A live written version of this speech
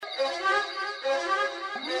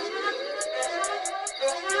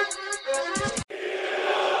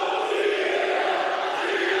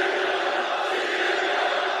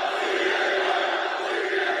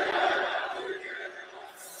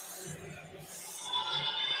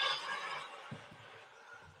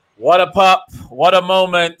What a pop. What a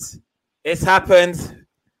moment. It's happened.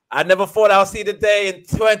 I never thought I'll see the day in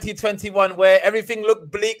 2021 where everything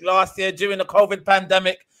looked bleak last year during the COVID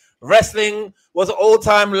pandemic. Wrestling was an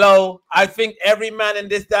all-time low. I think every man in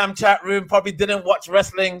this damn chat room probably didn't watch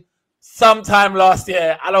wrestling sometime last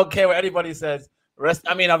year. I don't care what anybody says.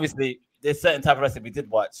 I mean, obviously, there's certain type of wrestling we did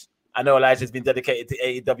watch. I know Elijah's been dedicated to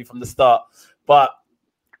AEW from the start. But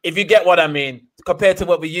if you get what I mean, compared to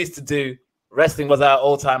what we used to do, wrestling was our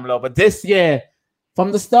all-time low. But this year,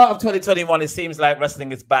 from the start of 2021, it seems like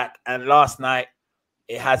wrestling is back. And last night,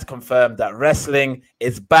 it has confirmed that wrestling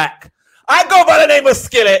is back. I go by the name of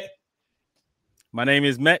Skillet. My name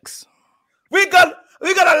is Mex. We got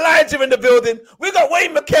Elijah in the building. We got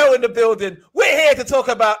Wayne McHale in the building. We're here to talk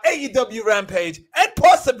about AEW Rampage and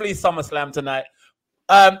possibly SummerSlam tonight.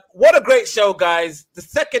 What a great show, guys. The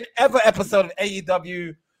second ever episode of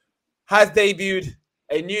AEW has debuted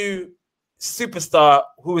a new superstar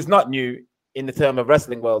who is not new in the term of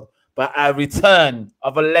wrestling world, but a return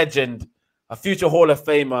of a legend, a future Hall of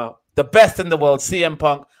Famer, the best in the world, CM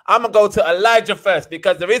Punk. I'm going to go to Elijah first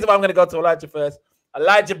because the reason why I'm going to go to Elijah first,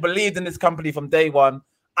 Elijah believed in this company from day one.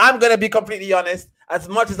 I'm going to be completely honest. As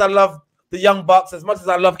much as I love the Young Bucks, as much as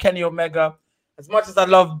I love Kenny Omega, as much as I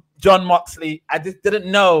love John Moxley, I just didn't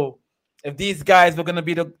know if these guys were going to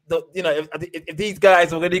be if these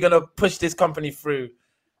guys were really going to push this company through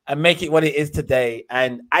and make it what it is today.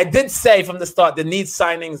 And I did say from the start, they need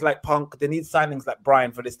signings like Punk, they need signings like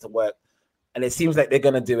Bryan for this to work. And it seems like they're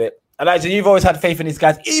going to do it. Elijah, you've always had faith in these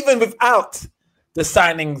guys, even without the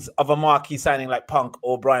signings of a marquee signing like Punk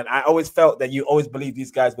or Bryan. I always felt that you always believed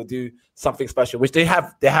these guys would do something special, which they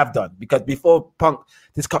have done. Because before Punk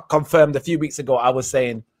this confirmed a few weeks ago, I was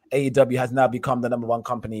saying AEW has now become the number one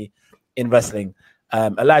company in wrestling.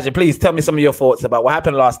 Elijah, please tell me some of your thoughts about what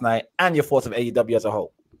happened last night and your thoughts of AEW as a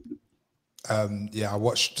whole. I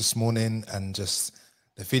watched this morning, and just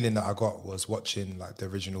the feeling that I got was watching like the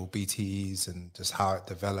original BTEs and just how it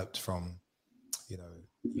developed from,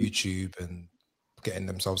 YouTube and getting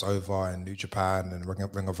themselves over in New Japan and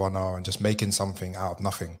Ring of Honor and just making something out of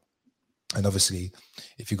nothing. And obviously,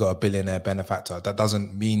 if you've got a billionaire benefactor, that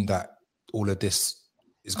doesn't mean that all of this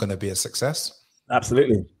is going to be a success.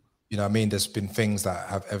 Absolutely. You know what I mean? There's been things that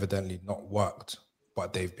have evidently not worked,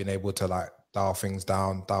 but they've been able to like dial things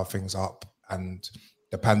down, dial things up. And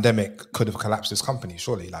the pandemic could have collapsed this company,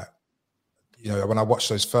 surely. Like, when I watched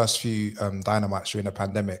those first few Dynamites during the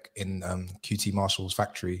pandemic in QT Marshall's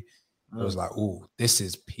factory, it was like, oh, this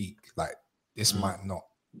is peak. Like, this might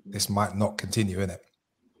not continue, innit?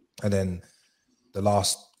 And then the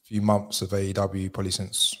last few months of AEW, probably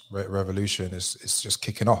since Revolution, is just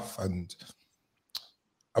kicking off. And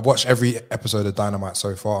I've watched every episode of Dynamite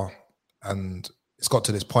so far, and it's got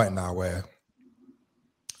to this point now where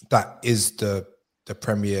that is the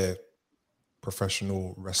premier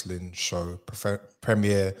professional wrestling show,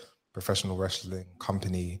 premier professional wrestling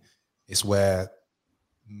company. It's where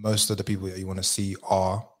most of the people that you want to see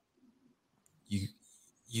are.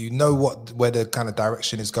 You know where the kind of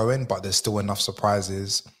direction is going, but there's still enough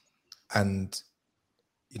surprises, and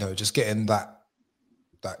just getting that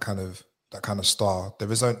kind of star.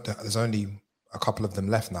 There's only a couple of them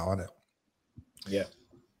left now, isn't it? Yeah.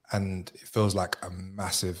 And it feels like a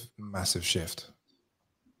massive, massive shift.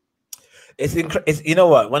 It's you know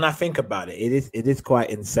what? When I think about it, it is quite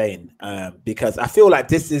insane because I feel like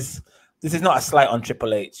this is not a slight on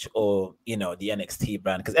Triple H or the NXT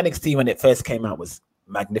brand, because NXT when it first came out was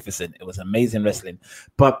magnificent. It was amazing wrestling,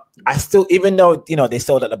 but I still, even though they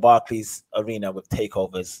sold at the Barclays Arena with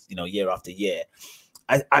takeovers, year after year,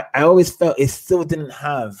 I always felt it still didn't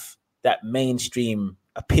have that mainstream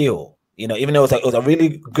appeal. Even though it was a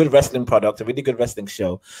really good wrestling product, a really good wrestling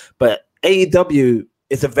show, but AEW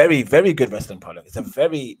is a very, very good wrestling product. It's a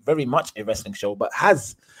very, very much a wrestling show, but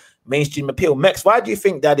has mainstream appeal. Mex, why do you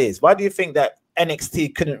think that is? Why do you think that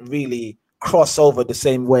NXT couldn't really cross over the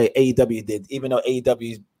same way AEW did, even though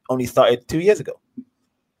AEW only started 2 years ago?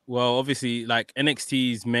 Well, obviously, like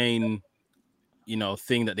NXT's main,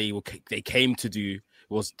 thing that they came to do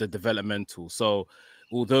was the developmental. So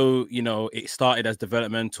although, it started as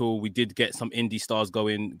developmental, we did get some indie stars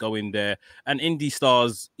going there. And indie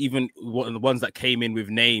stars, even the ones that came in with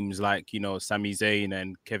names like, Sami Zayn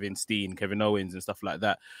and Kevin Steen, Kevin Owens and stuff like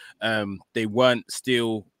that, they weren't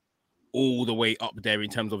still all the way up there in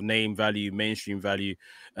terms of name value, mainstream value.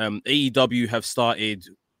 AEW have started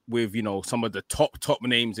with, you know, some of the top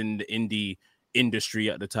names in the indie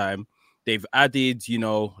industry at the time. They've added, you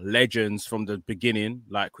know, legends from the beginning,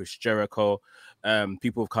 like Chris Jericho.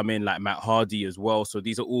 People have come in like Matt Hardy as well. So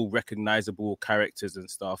these are all recognizable characters and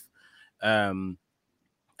stuff. And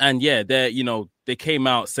yeah, they came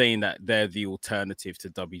out saying that they're the alternative to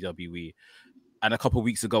WWE. And a couple of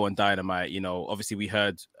weeks ago on Dynamite, you know, obviously we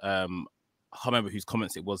heard, I can't remember whose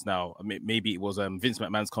comments it was now. I mean, maybe it was Vince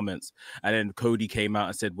McMahon's comments. And then Cody came out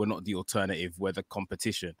and said, we're not the alternative, we're the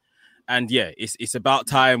competition. And yeah, it's about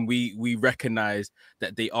time we recognize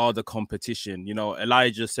that they are the competition. You know,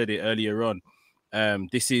 Elijah said it earlier on.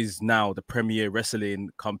 This is now the premier wrestling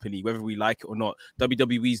company, whether we like it or not.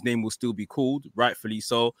 WWE's name will still be called, rightfully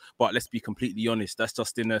so. But let's be completely honest, that's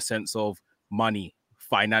just in a sense of money,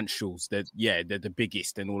 financials. They're the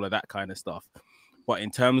biggest and all of that kind of stuff. But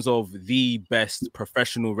in terms of the best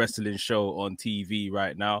professional wrestling show on TV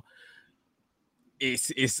right now,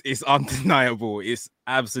 it's undeniable. It's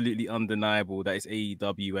absolutely undeniable that it's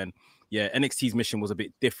AEW. And yeah, NXT's mission was a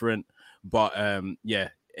bit different, but yeah,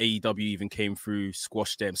 AEW even came through,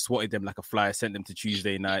 squashed them, swatted them like a fly, sent them to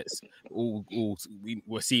Tuesday nights.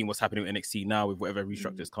 We're seeing what's happening with NXT now with whatever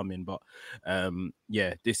restructures come in. But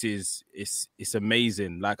yeah, it's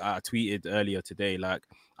amazing. Like I tweeted earlier today, like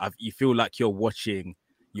you feel like you're watching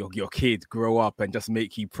your kid grow up and just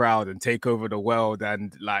make you proud and take over the world.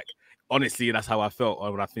 And like, honestly, that's how I felt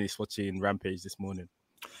when I finished watching Rampage this morning.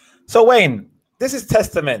 So Wayne, this is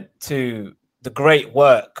testament to the great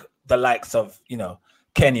work the likes of, you know,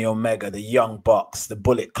 Kenny Omega, the Young Bucks, the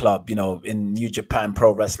Bullet Club, you know, in New Japan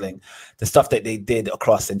Pro Wrestling, the stuff that they did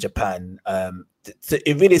across in Japan.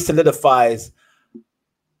 It really solidifies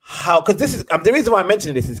how, because this is the reason why I'm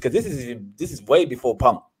mentioning this is because this is way before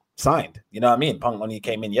Punk signed. You know what I mean? Punk only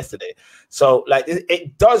came in yesterday, so like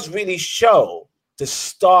it does really show the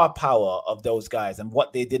star power of those guys and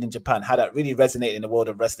what they did in Japan, how that really resonated in the world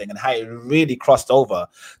of wrestling and how it really crossed over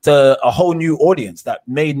to a whole new audience that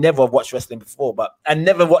may never have watched wrestling before, and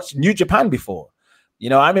never watched New Japan before.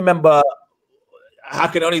 You know, I remember I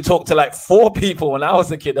could only talk to like 4 people when I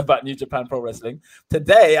was a kid about New Japan Pro Wrestling.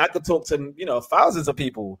 Today, I could talk to, you know, thousands of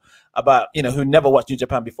people about, you know, who never watched New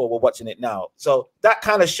Japan before, were watching it now. So that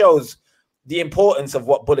kind of shows the importance of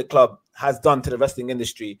what Bullet Club has done to the wrestling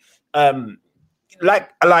industry. Like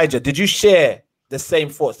Elijah, did you share the same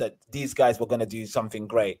thoughts that these guys were going to do something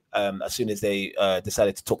great as soon as they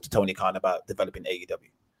decided to talk to Tony Khan about developing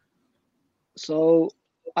AEW? So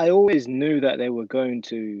I always knew that they were going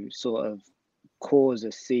to sort of cause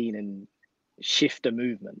a scene and shift a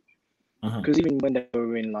movement. Because even when they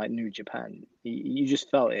were in like New Japan, you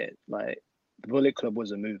just felt it. Like the Bullet Club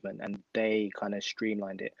was a movement and they kind of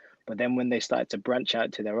streamlined it. But then when they started to branch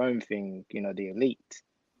out to their own thing, you know, the Elite,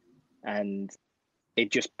 and it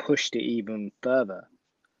just pushed it even further.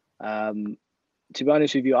 To be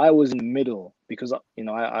honest with you, I was in the middle because, you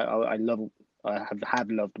know, I have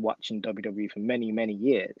loved watching WWE for many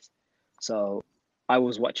years. So I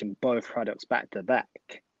was watching both products back to back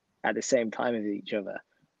at the same time as each other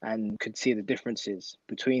and could see the differences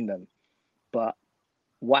between them. But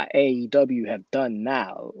what AEW have done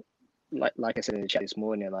now, like I said in the chat this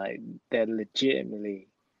morning, like they're legitimately,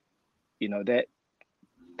 you know,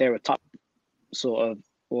 they're a top sort of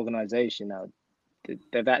organization now.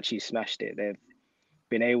 They've actually smashed it. They've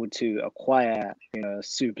been able to acquire, you know, a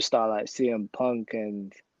superstar like CM Punk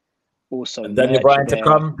and also Daniel Bryan to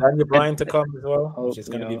come as well, which is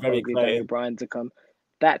going to be very exciting. Daniel Bryan to come.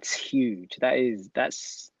 That's huge.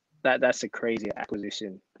 That's a crazy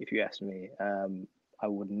acquisition, if you ask me. I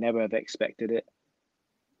would never have expected it,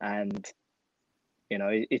 and you know,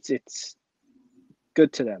 it's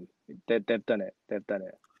good to them. They've done it. They've done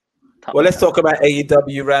it. Well, let's talk about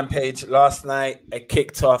AEW Rampage. Last night, it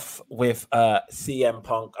kicked off with CM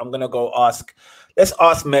Punk. Let's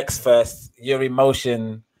ask Mex first, your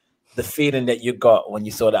emotion, the feeling that you got when you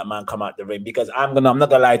saw that man come out the ring. Because I'm not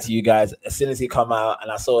gonna lie to you guys, as soon as he come out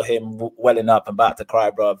and I saw him welling up and about to cry,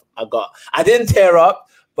 bro, I didn't tear up,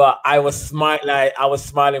 but I was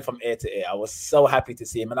smiling from ear to ear. I was so happy to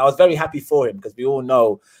see him, and I was very happy for him because we all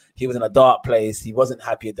know he was in a dark place. He wasn't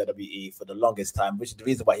happy at WWE for the longest time, which is the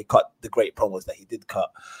reason why he cut the great promos that he did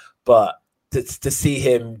cut. But to see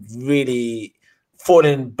him really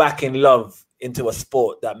falling back in love into a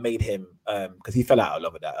sport that made him, because he fell out of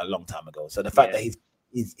love with that a long time ago. So the fact that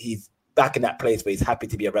he's back in that place where he's happy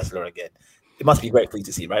to be a wrestler again, it must be great for you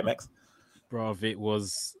to see, right, Max? Bro, it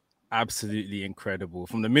was absolutely incredible.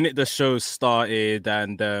 From the minute the show started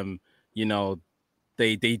and, you know,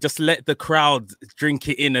 they just let the crowd drink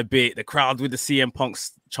it in a bit. The crowd with the CM Punk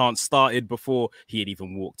chant started before he had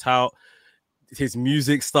even walked out. his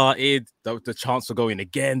music started, the chants were going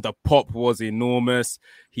again. The pop was enormous.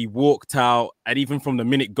 He walked out, and even from the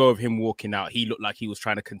minute go of him walking out, he looked like he was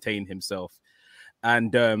trying to contain himself.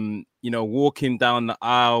 And walking down the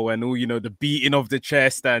aisle and all, the beating of the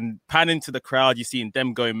chest and panning to the crowd, you seeing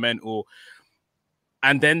them going mental.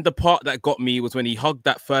 And then the part that got me was when he hugged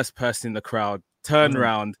that first person in the crowd, turned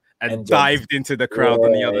around and dived into the crowd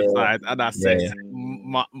on the other side. And I said,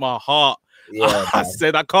 my heart. I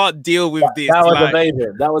said, I can't deal with this. That was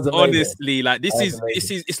amazing. That was amazing. Honestly, like this is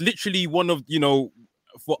it's literally one of,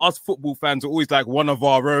 for us football fans, always like one of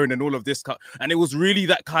our own and all of this. And it was really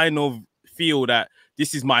that kind of feel that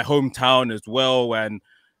this is my hometown as well, and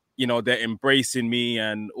they're embracing me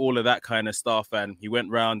and all of that kind of stuff. And he went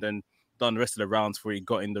round and done the rest of the rounds before he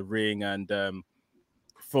got in the ring. And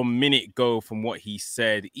from minute go, from what he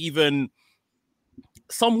said, even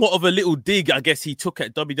somewhat of a little dig, I guess, he took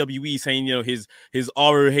at WWE, saying his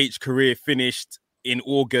ROH career finished in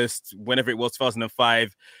August, whenever it was,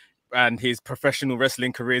 2005. And his professional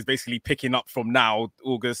wrestling career is basically picking up from now,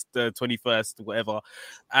 August 21st, whatever.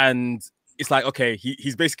 And it's like, okay,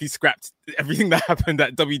 he's basically scrapped everything that happened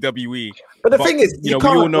at WWE. But the thing is, we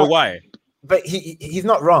all know why. But he's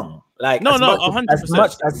not wrong. Like, no, 100%.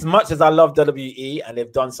 As much as I love WWE, and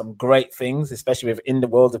they've done some great things, especially within the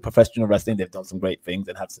world of professional wrestling, they've done some great things,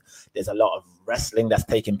 and there's a lot of wrestling that's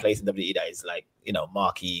taking place in WWE that is like,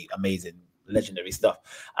 marquee, amazing, legendary stuff.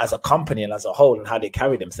 As a company and as a whole, and how they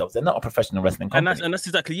carry themselves, they're not a professional wrestling company. And that's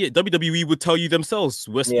exactly it. WWE would tell you themselves,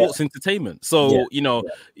 we're sports entertainment. So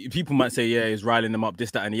people might say, he's riling them up, this,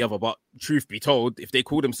 that, and the other. But truth be told, if they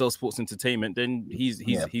call themselves sports entertainment, then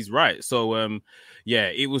he's right. So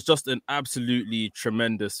it was just an absolutely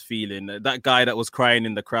tremendous feeling. That guy that was crying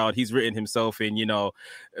in the crowd, he's written himself in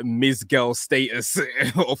Ms. Girl status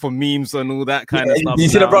or for memes and all that kind of stuff. You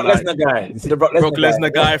see the Brock Lesnar guy? You see the Brock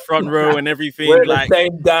Lesnar guy front row and everything. We're like the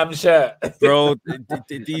same damn shirt, bro.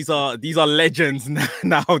 These are legends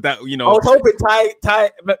now that I was hoping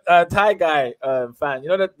Thai guy fan.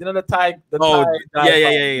 The Thai. Thai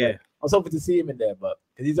yeah. I was hoping to see him in there, but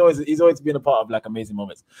because he's always been a part of like amazing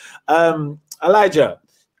moments. Elijah,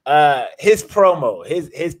 his promo, his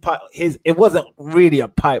it wasn't really a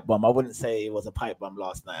pipe bomb. I wouldn't say it was a pipe bomb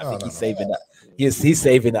last night. I think he's saving that. He's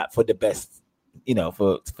saving that for the best,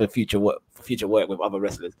 for future work with other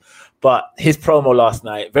wrestlers. But his promo last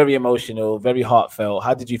night, very emotional, very heartfelt.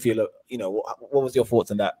 How did you feel? What was your thoughts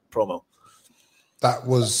on that promo? That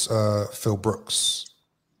was Phil Brooks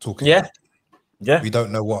talking. Yeah. We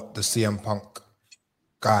don't know what the CM Punk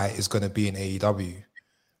guy is going to be in AEW.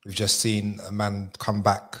 We've just seen a man come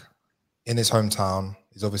back in his hometown.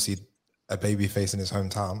 He's obviously a babyface in his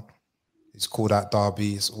hometown. He's called out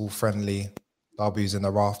Darby. It's all friendly. Darby's in the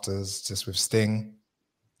rafters just with Sting.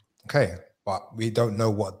 Okay, but we don't know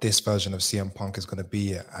what this version of CM Punk is going to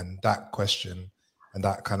be yet. And that question and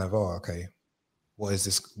that kind of, what is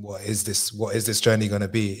this journey going to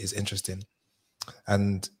be is interesting.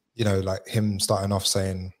 And, like him starting off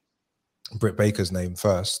saying Britt Baker's name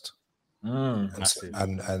first. And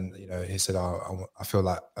he said, I feel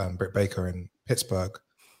like Britt Baker in Pittsburgh.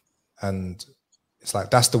 And it's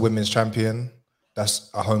like, that's the women's champion.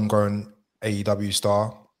 That's a homegrown AEW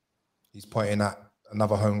star. He's pointing at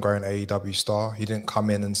another homegrown AEW star. He didn't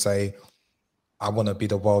come in and say, I want to be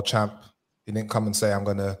the world champ. He didn't come and say, I'm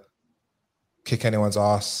going to kick anyone's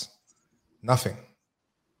ass. Nothing.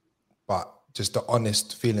 But just the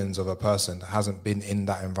honest feelings of a person that hasn't been in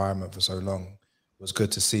that environment for so long was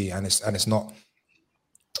good to see. And it's not,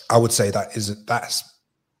 I would say that's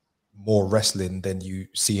more wrestling than you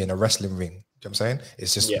see in a wrestling ring. You know what I'm saying?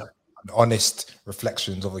 It's just honest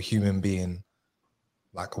reflections of a human being,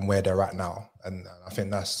 like on where they're at now. And I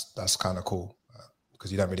think that's kind of cool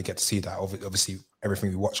because you don't really get to see that. Obviously, everything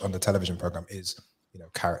we watch on the television program is,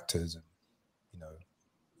 characters and,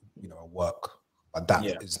 work. But that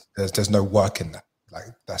is, there's no work in that. Like,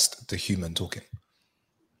 that's the human talking.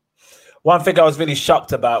 One thing I was really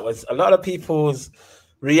shocked about was a lot of people's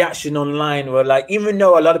reaction online were like, even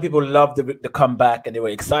though a lot of people loved the comeback and they were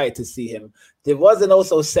excited to see him, there wasn't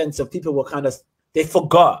also a sense of people were they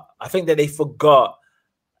forgot. I think that they forgot.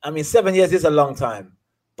 I mean, 7 years is a long time,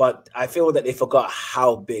 but I feel that they forgot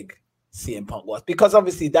how big CM Punk was, because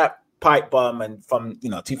obviously that pipe bomb and from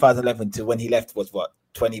 2011 to when he left was what,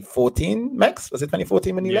 2014, Max? Was it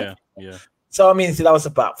 2014 when he left? Yeah. So I mean, that was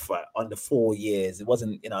about under 4 years. It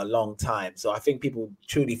wasn't a long time. So I think people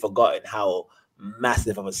truly forgotten how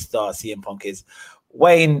massive of a star CM Punk is.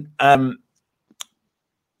 Wayne,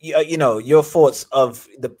 your thoughts of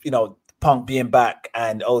the Punk being back,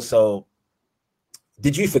 and also,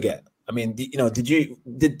 did you forget? I mean, did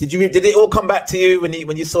it all come back to you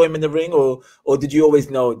when you saw him in the ring, or did you always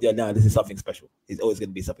know, yeah, no, this is something special? He's always going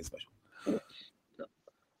to be something special.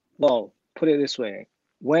 Well, put it this way: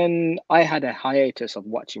 when I had a hiatus of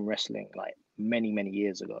watching wrestling, like many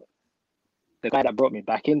years ago, the guy that brought me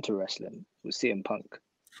back into wrestling was CM Punk.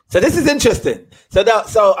 So this is interesting.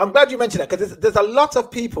 So I'm glad you mentioned that, because there's a lot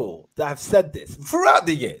of people that have said this throughout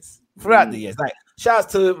the years. Like, shout out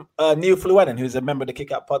to Neil Fluellen, who's a member of the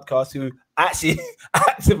KickOut podcast, who actually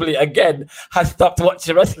actively again has stopped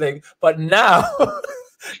watching wrestling, but now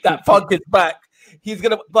that Punk is back,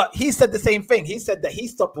 but he said the same thing. He said that he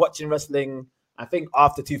stopped watching wrestling, I think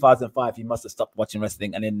after 2005. He must have stopped watching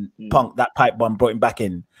wrestling, and then Punk, that pipe bomb, brought him back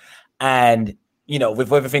in. And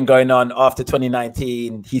with everything going on after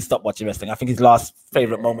 2019, he stopped watching wrestling. I think his last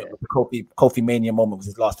favorite moment was the Kofi Mania moment, was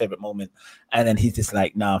his last favorite moment. And then he's just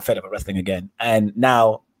like, nah, I'm fed up with wrestling again. And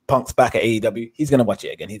now Punk's back at AEW. He's gonna watch it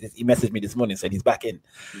again. He messaged me this morning saying he's back in.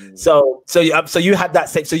 So you had that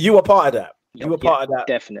same. So you were part of that. You were part of that.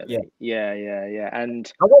 Definitely. Yeah.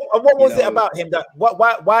 And what was it about him that?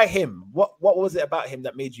 Why him? What was it about him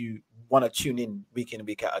that made you want to tune in week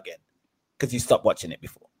out again? Because you stopped watching it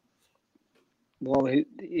before. Well,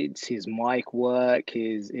 it's his mic work,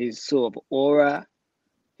 his sort of aura.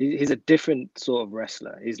 He's a different sort of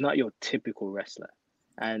wrestler. He's not your typical wrestler,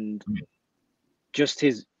 and just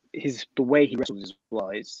his the way he wrestles as well.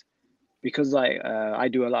 It's because I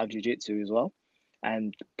do a lot of jiu-jitsu as well,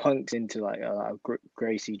 and Punk's into like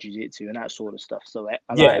Gracie jiu-jitsu and that sort of stuff. So I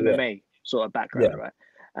like MMA sort of background, right?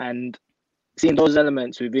 And seeing those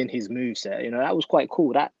elements within his moveset, that was quite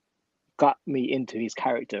cool. That got me into his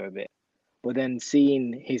character a bit. But then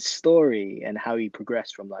seeing his story and how he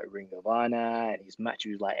progressed from like Ring of Honor and his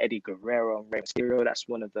matches with like Eddie Guerrero and Rey Mysterio, that's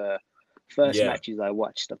one of the first matches I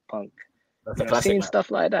watched of Punk. Seeing stuff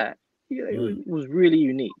like that, it was really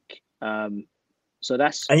unique. So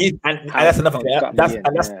that's and that's another thing.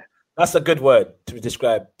 That's a good word to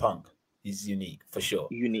describe Punk. He's unique for sure.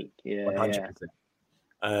 Unique, 100%.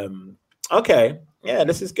 Okay,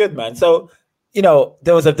 this is good, man. So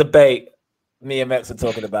there was a debate me and Max were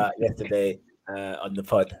talking about yesterday on the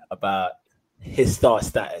pod about his star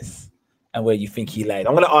status and where you think he laid.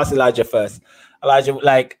 I'm going to ask Elijah first. Elijah,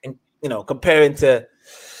 like, comparing to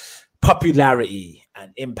popularity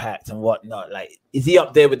and impact and whatnot, like, is he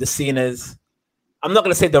up there with the Cenas? I'm not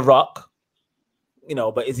going to say The Rock,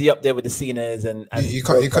 but is he up there with the Cenas? And you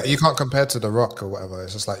can't compare to The Rock or whatever.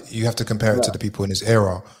 It's just like you have to compare it to the people in his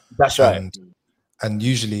era. That's right. And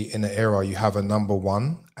usually in the era, you have a number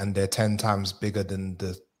one and they're 10 times bigger than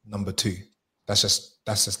the number two. That's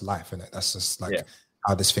just life, isn't it? That's just like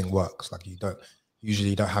how this thing works. Like you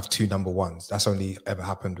don't have two number ones. That's only ever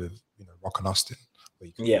happened with Rock and Austin.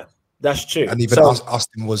 That's true. And even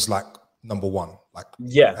Austin was like number one. Like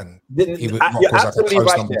and Rock was like a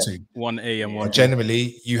close number two. 1A and 1.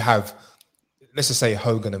 Generally, you have, let's just say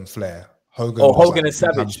Hogan and Flair. Hogan and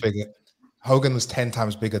Savage. Hogan was 10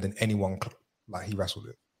 times bigger than anyone like he wrestled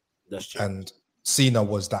with. That's true. And Cena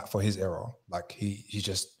was that for his era. Like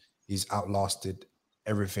he's outlasted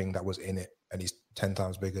everything that was in it, and he's 10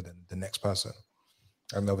 times bigger than the next person.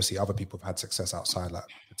 And obviously other people have had success outside, like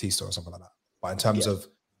Batista or something like that. But in terms of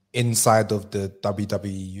inside of the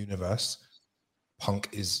WWE universe, Punk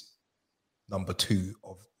is number two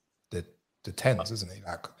of the 10s, isn't he?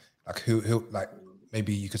 Like who like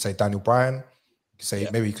maybe you could say Daniel Bryan.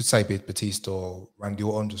 Maybe you could say Batista or Randy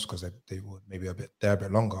Orton, just because they were maybe a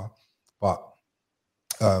bit longer. But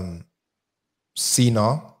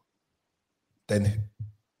Cena, then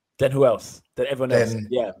who else? Then everyone else.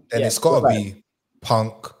 Then it's got to be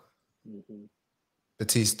Punk,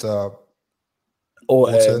 Batista,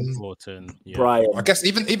 Orton, Bryan. I guess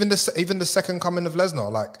even the second coming of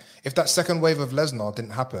Lesnar. Like if that second wave of Lesnar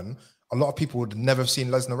didn't happen, a lot of people would never have seen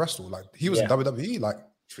Lesnar wrestle. Like he was in WWE. Like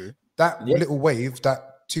true. That little wave,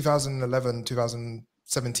 that 2011,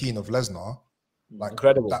 2017 of Lesnar, like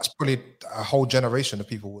incredible. That's probably a whole generation of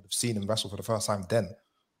people would have seen him wrestle for the first time then.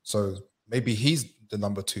 So maybe he's the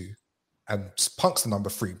number two and Punk's the number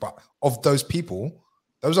three. But of those people,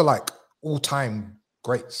 those are like all-time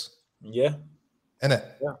greats. Yeah. Innit?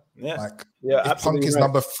 Yeah. Like if Punk is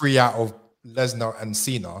number three out of Lesnar and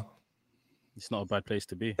Cena, it's not a bad place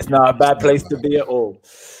to be. It's not a bad place to be at all.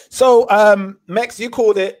 So, Mex, you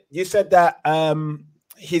called it. You said that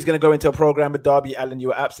he's going to go into a program with Darby Allin. You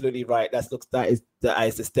were absolutely right. That is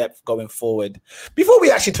the step going forward. Before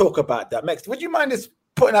we actually talk about that, Mex, would you mind just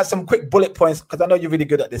putting out some quick bullet points, because I know you're really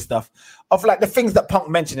good at this stuff, of like the things that Punk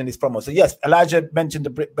mentioned in his promo. So yes, Elijah mentioned the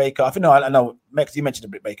Britt Baker. I know, Mex, you mentioned the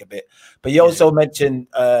Britt Baker bit, but you also mentioned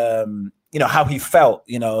how he felt.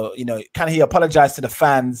 Kind of he apologized to the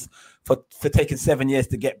fans for taking 7 years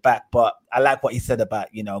to get back. But I like what he said about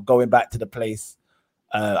going back to the place.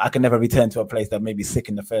 I can never return to a place that made me sick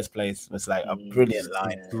in the first place. It's like a brilliant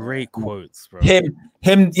line. Great quotes, bro. Him,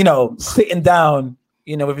 sitting down,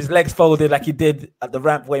 with his legs folded like he did at the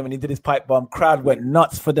rampway when he did his pipe bomb. Crowd went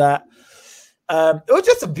nuts for that. It was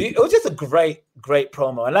just a great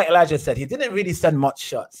promo. And like Elijah said, he didn't really send much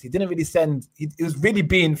shots. He didn't really he was really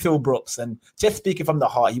being Phil Brooks and just speaking from the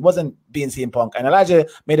heart. He wasn't being CM Punk. And Elijah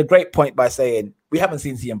made a great point by saying, we haven't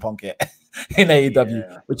seen CM Punk yet in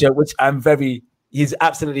AEW, which he's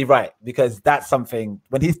absolutely right, because that's something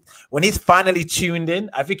when he's finally tuned in.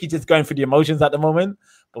 I think he's just going through the emotions at the moment.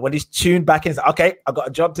 But when he's tuned back in, okay, I've got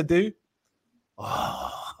a job to do.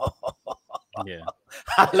 Yeah.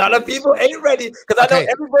 A lot of people ain't ready, because I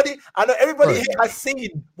know everybody here has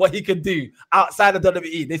seen what he can do outside of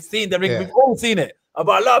WWE. They've seen the ring. Yeah. We've all seen it.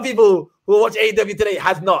 But a lot of people who watch AEW today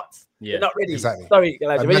has not. Yeah. They're not ready. Exactly. Sorry,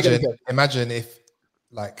 Elijah. Imagine if,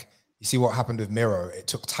 like, you see what happened with Miro. It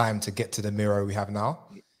took time to get to the Miro we have now.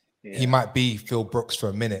 Yeah. He might be Phil Brooks for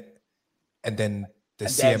a minute, and then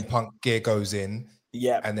CM Punk gear goes in.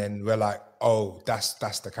 Yeah. And then we're like, oh, that's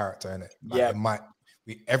the character, innit? Like,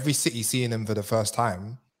 every city seeing him for the first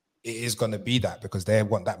time, it is going to be that, because they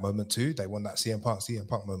want that moment too. They want that CM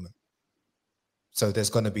Punk moment. So there's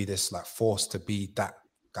going to be this like force to be that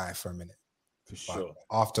guy for a minute. For sure.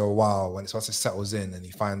 After a while, once it settles in and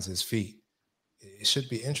he finds his feet, it should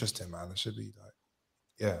be interesting, man. It should be like,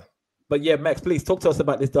 yeah. But yeah, Max, please talk to us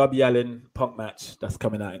about this Darby Allin Punk match that's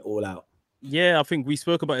coming out in All Out. Yeah, I think we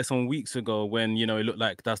spoke about it some weeks ago when, it looked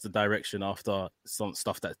like that's the direction after some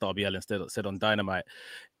stuff that Darby Allin said on Dynamite.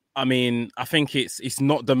 I mean, I think it's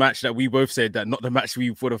not the match that we both said, that not the match we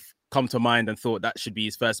would have come to mind and thought that should be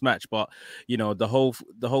his first match. But, the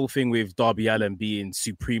whole thing with Darby Allin being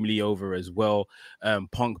supremely over as well,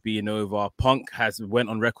 Punk being over. Punk has went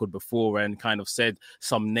on record before and kind of said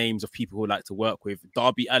some names of people who like to work with.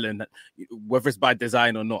 Darby Allin, whether it's by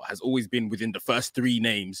design or not, has always been within the first 3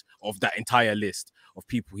 names of that entire list of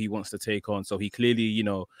people he wants to take on. So he clearly,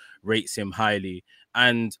 rates him highly.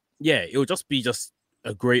 And yeah, it'll just be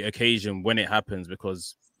a great occasion when it happens,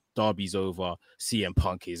 because Darby's over, CM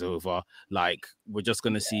Punk is over. Like, we're just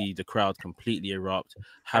going to see the crowd completely erupt,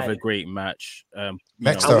 have a great match.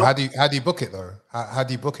 Next, though, how do you book it though? How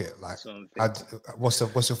do you book it? Like, what's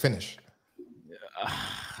your finish?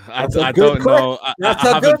 I don't know. I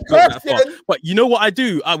haven't got that far. But you know what I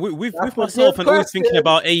do? With myself and always thinking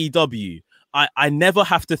about AEW, I never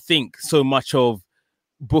have to think so much of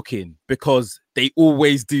booking, because they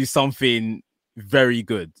always do something very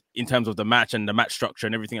good in terms of the match and the match structure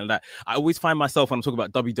and everything like that. I always find myself, when I'm talking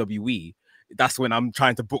about WWE, that's when I'm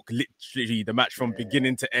trying to book literally the match from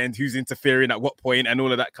beginning to end, who's interfering at what point and all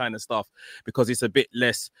of that kind of stuff, because it's a bit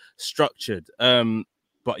less structured.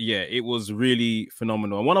 But yeah, it was really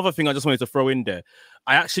phenomenal. And one other thing I just wanted to throw in there,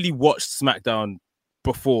 I actually watched SmackDown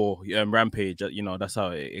before Rampage. That's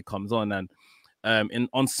how it comes on. And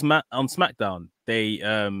on SmackDown, they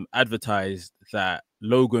advertised that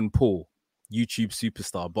Logan Paul, YouTube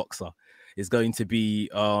superstar boxer, is going to be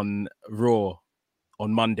on Raw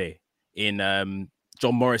on Monday in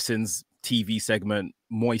John Morrison's TV segment,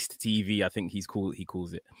 Moist TV, I think he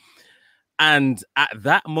calls it. And at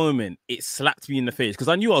that moment, it slapped me in the face, because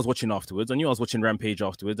I knew I was watching afterwards. I knew I was watching Rampage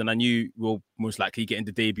afterwards, and I knew we'll most likely getting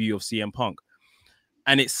the debut of CM Punk.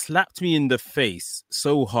 And it slapped me in the face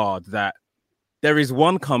so hard that there is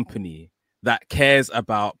one company that cares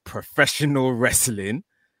about professional wrestling,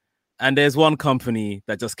 and there's one company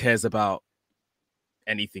that just cares about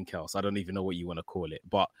anything else. I don't even know what you want to call it.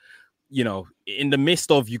 But, in the midst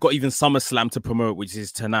of, you got even SummerSlam to promote, which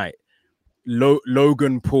is tonight.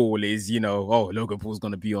 Logan Paul is, Logan Paul's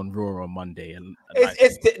going to be on Raw on Monday. And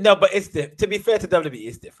to be fair to WWE,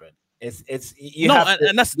 it's different. That's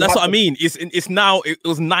what I mean. It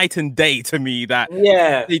was night and day to me that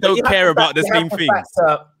they don't care about the same things.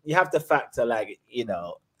 You have to factor, like,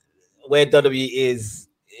 where WWE is,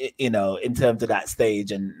 in terms of that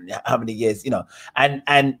stage and how many years,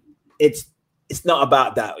 and it's not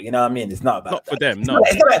about that, you know what I mean? It's not about for them, but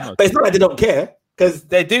it's not like they don't care, because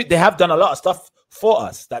they have done a lot of stuff for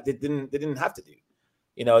us that they didn't have to do.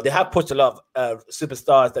 They have pushed a lot of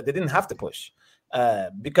superstars that they didn't have to push,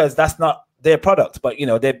 because that's not their product. But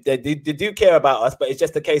they do care about us, but it's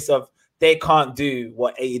just a case of they can't do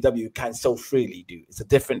what AEW can so freely do. It's a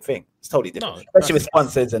different thing. It's totally different, especially with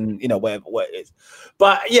sponsors and whatever what it is.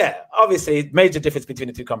 But yeah, obviously, major difference between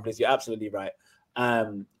the two companies. You're absolutely right,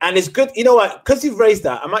 and it's good. You know what? Because you've raised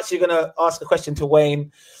that, I'm actually going to ask a question to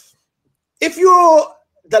Wayne. If you're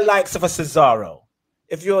the likes of a Cesaro,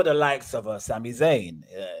 if you're the likes of Sami Zayn,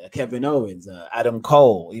 Kevin Owens, Adam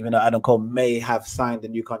Cole, even though Adam Cole may have signed a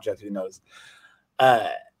new contract, who knows?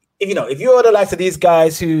 If you're the likes of these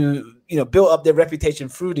guys who built up their reputation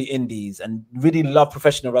through the indies and really love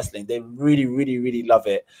professional wrestling, they really, really, really love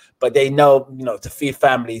it. But they know, to feed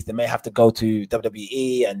families, they may have to go to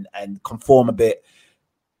WWE and conform a bit.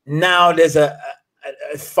 Now there's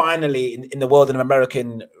finally in the world of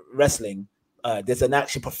American wrestling, there's an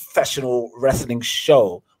actual professional wrestling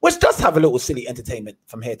show, which does have a little silly entertainment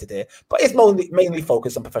from here to there, but it's mainly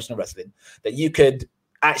focused on professional wrestling that you could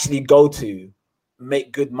actually go to,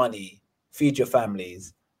 make good money, feed your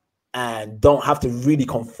families, and don't have to really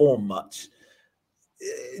conform much.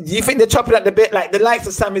 Do you think they're chopping at the bit? Like the likes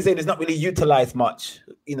of Sami Zayn is not really utilized much,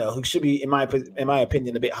 who should be, in my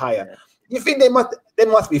opinion, a bit higher. You think they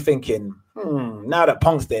must be thinking, now that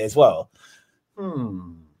Punk's there as well.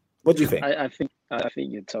 What do you think? I think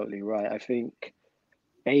you're totally right. I think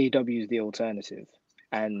AEW is the alternative,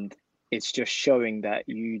 and it's just showing that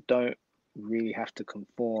you don't really have to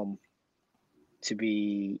conform to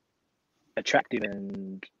be attractive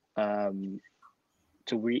and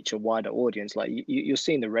to reach a wider audience. Like you're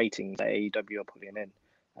seeing the ratings that AEW are putting in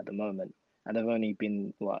at the moment, and they've only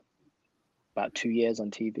been about 2 years on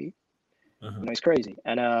TV. It's crazy.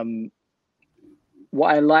 And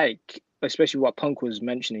what I like, especially what Punk was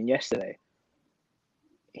mentioning yesterday,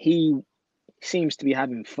 he seems to be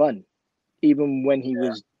having fun, even when he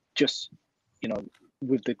was just,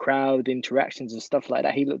 with the crowd interactions and stuff like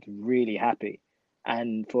that. He looked really happy.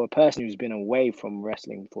 And for a person who's been away from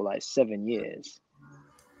wrestling for like 7 years,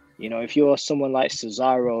 if you're someone like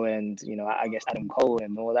Cesaro and, I guess Adam Cole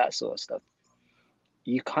and all that sort of stuff,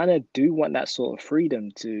 you kind of do want that sort of freedom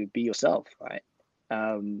to be yourself, right?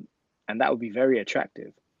 And that would be very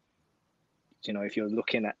attractive. If you're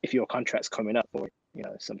looking at, if your contract's coming up or,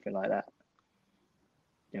 something like that,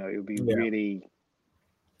 it would be really,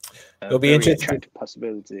 it'll be interesting. Attractive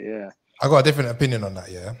possibility. Yeah. I got a different opinion on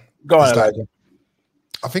that. Yeah. Go on, Elijah.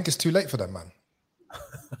 I think it's too late for them, man.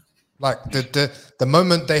 Like the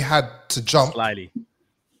moment they had to jump, slightly.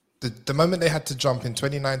 The moment they had to jump in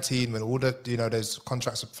 2019, when all the those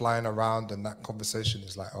contracts are flying around, and that conversation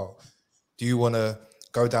is like, oh, do you want to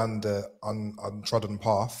go down the untrodden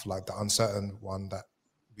path, like the uncertain one that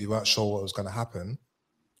we weren't sure what was going to happen,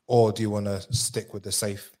 or do you want to stick with the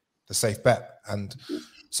safe bet? And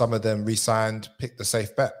some of them re-signed, picked the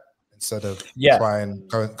safe bet instead of try and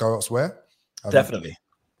go elsewhere. Definitely.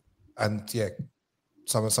 And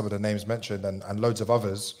some of the names mentioned and loads of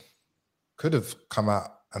others could have come out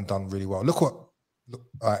and done really well. Look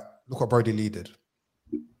what Brody Lee did.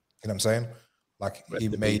 You know what I'm saying? Like he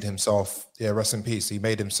made himself, rest in peace. He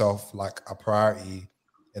made himself like a priority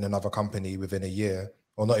in another company within a year,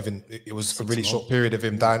 or not even. It was a really short period of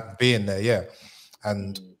him being there.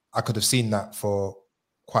 And I could have seen that for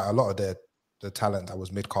quite a lot of the talent that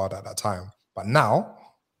was mid card at that time. But now,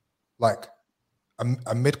 like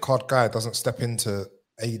a mid card guy doesn't step into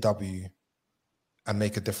AEW and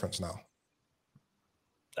make a difference now.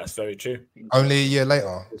 That's very true. Only a year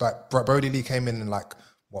later, like Brody Lee came in like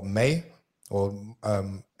May or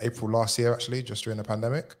April last year, actually, just during the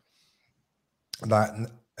pandemic. Like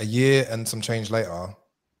a year and some change later,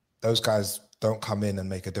 those guys don't come in and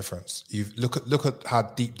make a difference. You look at how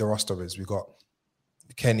deep the roster is. We got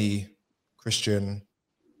Kenny, Christian,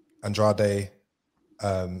 Andrade,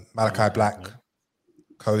 Malachi Black,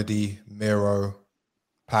 Cody, Miro,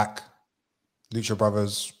 Pac, Lucha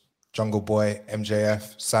Brothers, Jungle Boy,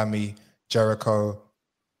 MJF, Sammy, Jericho,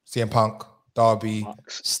 CM Punk, Darby,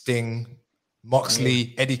 Sting,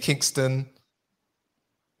 Moxley, Eddie Kingston.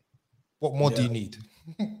 What more do you need?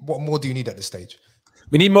 What more do you need at this stage?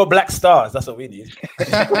 We need more black stars. That's what we need.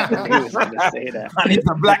 I need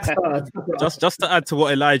some black stars. Just to add to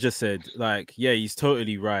what Elijah said, like, he's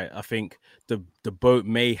totally right. I think the boat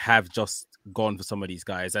may have just gone for some of these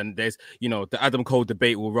guys, and there's the Adam Cole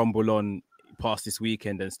debate will rumble on past this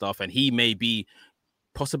weekend and stuff, and he may be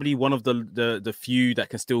possibly one of the few that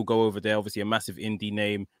can still go over there. Obviously a massive indie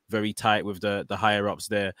name, very tight with the higher ups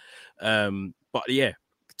there, but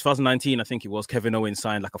 2019 I think it was, Kevin Owens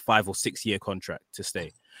signed like a 5 or 6 year contract to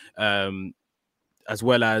stay, as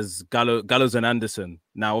well as Gallows and Anderson.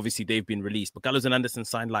 Now obviously they've been released, but Gallows and Anderson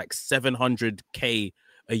signed like $700K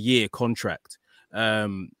a year contract.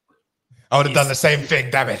 I would have done the same thing,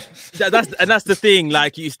 damn it. That's the thing.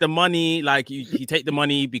 Like, it's the money. Like, you take the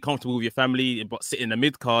money, be comfortable with your family, but sit in the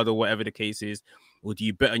mid card or whatever the case is, or do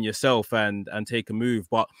you bet on yourself and take a move?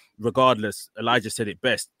 But regardless, Elijah said it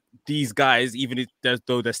best. These guys, even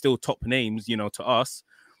though they're still top names, to us,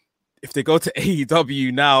 if they go to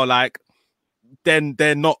AEW now, like then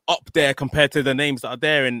they're not up there compared to the names that are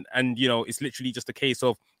there. And you know, it's literally just a case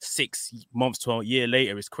of 6 months to a year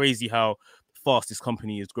later. It's crazy how fast this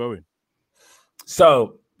company is growing.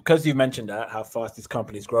 So, because you mentioned that, how fast this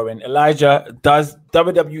company is growing, Elijah, does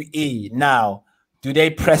WWE now, do they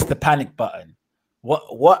press the panic button?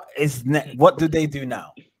 What do they do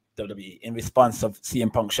now, WWE, in response of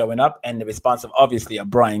CM Punk showing up and the response of obviously a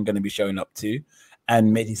Brian going to be showing up too,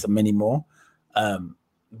 and maybe many more?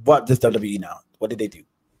 What does WWE now? What did they do?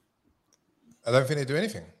 I don't think they do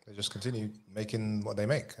anything. They just continue making what they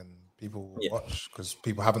make, and people watch because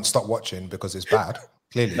people haven't stopped watching because it's bad.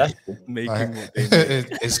 Clearly,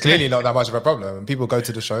 it's clearly not that much of a problem, and people go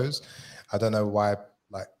to the shows. I don't know why,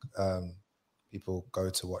 people go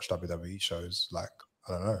to watch WWE shows. Like,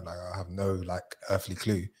 I don't know, like I have no earthly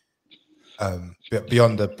clue.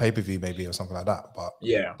 Beyond the pay-per-view maybe or something like that. But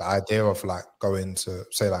the idea of going to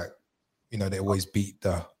say they always beat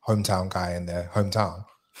the hometown guy in their hometown.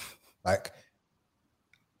 Like,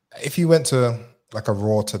 if you went to a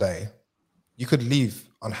Raw today, you could leave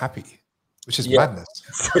unhappy, which is madness.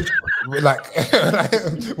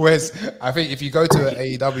 Whereas I think if you go to an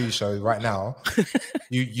AEW show right now,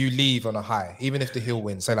 you leave on a high, even if the heel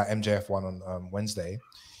wins. Say MJF won on Wednesday.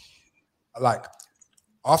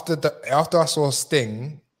 After I saw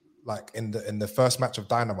Sting in the first match of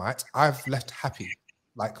Dynamite, I've left happy.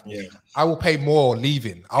 I will pay more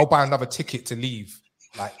leaving. I'll buy another ticket to leave.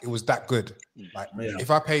 It was that good.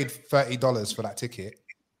 If I paid $30 for that ticket,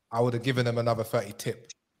 I would have given them another 30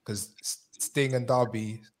 tip because Sting and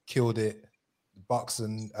Darby killed it. Bucks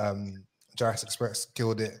and Jurassic Express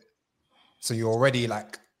killed it. So you're already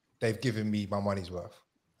they've given me my money's worth.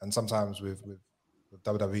 And sometimes with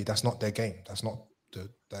WWE, that's not their game. That's not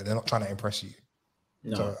they're not trying to impress you.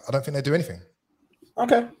 No. So I don't think they do anything.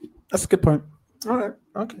 Okay, that's a good point. All right.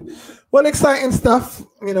 Okay. Well, exciting stuff.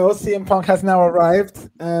 CM Punk has now arrived.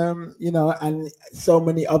 And so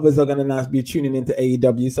many others are going to now be tuning into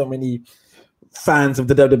AEW. So many fans of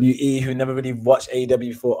the WWE who never really watched AEW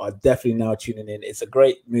before are definitely now tuning in. It's a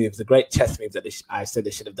great move. It's a great chess move that I said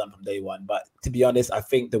they should have done from day one. But to be honest, I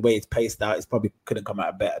think the way it's paced out, it probably couldn't come at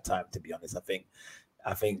a better time. To be honest, I think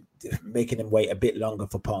making him wait a bit longer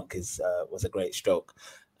for Punk was a great stroke.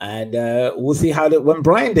 And we'll see when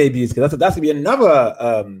Brian debuts, because that's going to be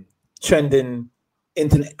another trending,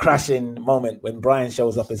 internet crashing moment when Brian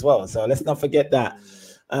shows up as well. So let's not forget that.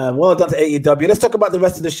 Well done to AEW. Let's talk about the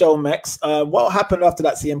rest of the show, Mex. What happened after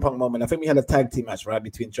that CM Punk moment? I think we had a tag team match, right,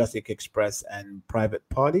 between Jurassic Express and Private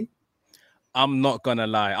Party. I'm not going to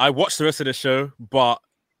lie. I watched the rest of the show, but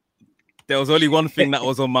there was only one thing that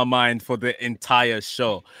was on my mind for the entire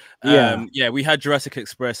show. We had Jurassic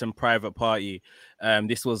Express and Private Party.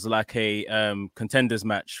 This was a contenders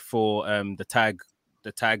match for the tag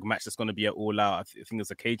match that's going to be at All Out. I think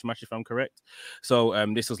it's a cage match, if I'm correct. So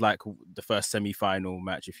this was the first semi-final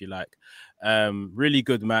match, if you like. Really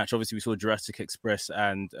good match. Obviously, we saw Jurassic Express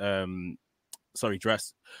and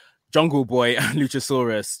Jungle Boy and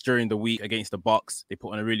Luchasaurus during the week against the Bucks. They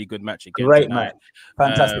put on a really good match again. Great match.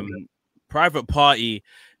 Fantastic. Private Party,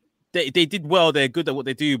 they did well. They're good at what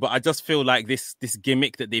they do, but I just feel like this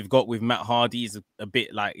gimmick that they've got with Matt Hardy is a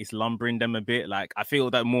bit it's lumbering them a bit. I feel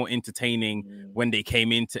that more entertaining when they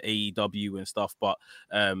came into AEW and stuff, but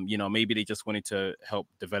maybe they just wanted to help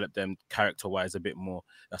develop them character-wise a bit more.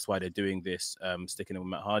 That's why they're doing this, sticking with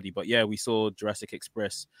Matt Hardy. But yeah, we saw Jurassic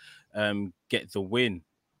Express get the win.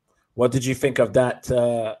 What did you think of that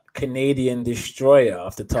Canadian destroyer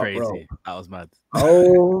off the top rope? That was mad.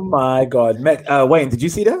 Oh my God. Wayne, did you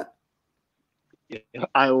see that? Yeah,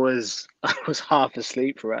 I was half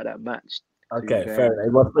asleep throughout that match. Okay, fair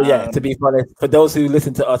enough. To be honest, for those who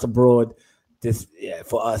listen to us abroad,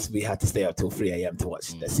 for us, we had to stay up till 3 a.m. to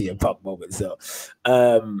watch the CM Punk moment. So,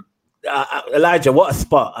 Elijah, what a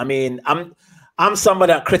spot. I mean, I'm someone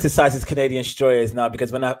that criticizes Canadian destroyers now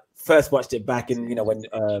because when I first watched it back in, when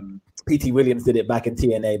P.T. Williams did it back in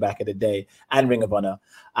TNA back in the day and Ring of Honor,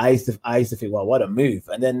 I used to think, well, what a move.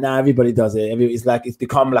 And then now everybody does it. It's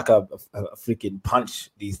become like a freaking punch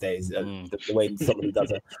these days, the way somebody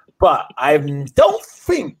does it. But I don't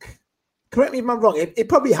think, correct me if I'm wrong, it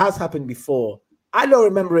probably has happened before. I don't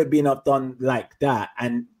remember it being done like that.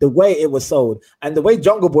 And the way it was sold and the way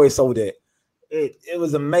Jungle Boy sold it, it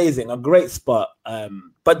was amazing, a great spot.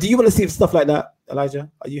 But do you want to see stuff like that, Elijah?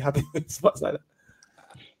 Are you happy with spots like that?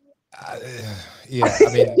 I mean,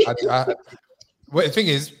 well, the thing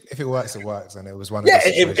is, if it works, it works, and it was one.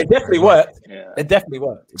 It definitely worked. Yeah. It definitely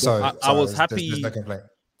worked. So I was happy. There's no complaint.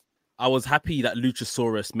 I was happy that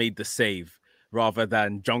Luchasaurus made the save rather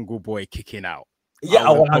than Jungle Boy kicking out. Yeah,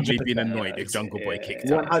 I would have 100%. probably been annoyed if Jungle Boy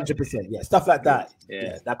kicked out. 100%. Yeah, stuff like that.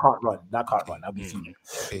 Yeah, that can't run. I'll be fuming.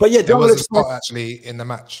 But But yeah, there Jungle was a Express. spot actually in the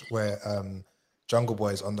match where Jungle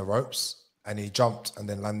Boy's on the ropes and he jumped and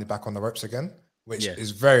then landed back on the ropes again, which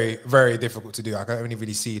is very, very difficult to do. I can't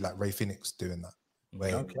really see like Ray Phoenix doing that.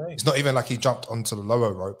 Where it's not even like he jumped onto the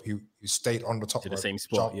lower rope. He stayed on the top rope, the same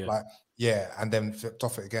spot, jumped, and then flipped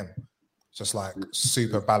off it again. Just like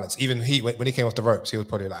super balanced. Even when he came off the ropes, he was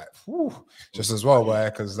probably like, whew, just as well,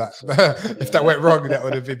 because that if that went wrong, that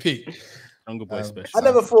would have been peak. Jungle Boy special. I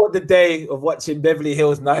never thought the day of watching Beverly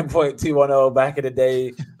Hills 9.210 back in the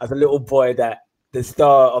day as a little boy that the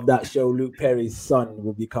star of that show, Luke Perry's son,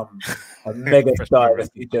 will become a mega star in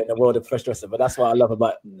the world of fresh wrestling. But that's what I love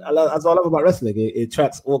about wrestling. It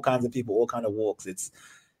attracts all kinds of people, all kinds of walks.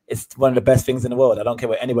 It's one of the best things in the world. I don't care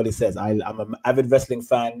what anybody says. I'm an avid wrestling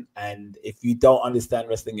fan, and if you don't understand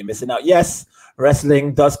wrestling, you're missing out. Yes,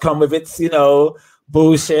 wrestling does come with its,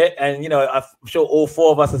 bullshit, and I'm sure all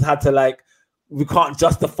four of us has had to we can't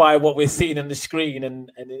justify what we're seeing on the screen,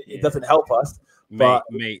 and it doesn't help us.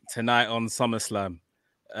 Mate, tonight on SummerSlam,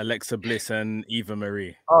 Alexa Bliss and Eva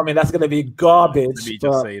Marie. I mean, that's gonna be garbage. Let me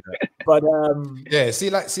just say that. But see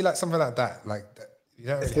something like that. Like you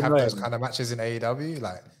don't really have those kind of matches in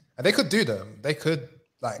AEW. And they could do them. They could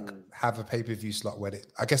have a pay-per-view slot where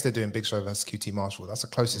I guess they're doing Big Show versus QT Marshall. That's the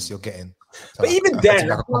closest you're getting. But even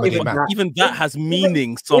then, even that has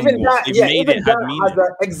meaning somewhat. Even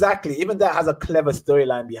that has a clever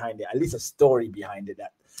storyline behind it. At least a story behind it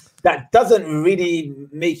that doesn't really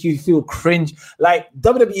make you feel cringe. Like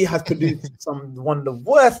WWE has produced one of the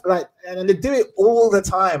worst, and they do it all the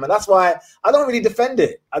time, and that's why I don't really defend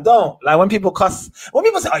it. I don't when people say,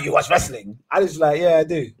 "Oh, you watch wrestling," I just yeah, I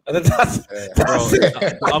do. And that's it. I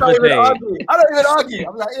don't even argue.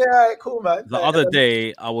 I'm like, yeah, cool, man. The other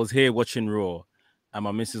day, I was here watching Raw, and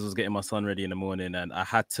my missus was getting my son ready in the morning, and I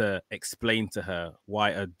had to explain to her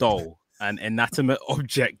why a doll, an inanimate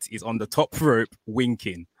object, is on the top rope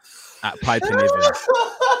winking at piping events.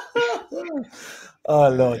 Oh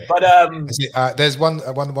Lord! But there's one thing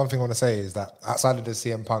I want to say is that outside of the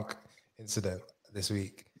CM Punk incident this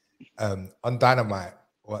week, on Dynamite,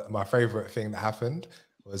 my favorite thing that happened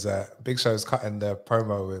was Big Show's cutting the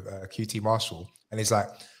promo with QT Marshall, and he's like,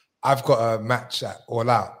 "I've got a match at All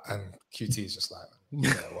Out," and QT is just like,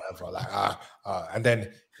 whatever, and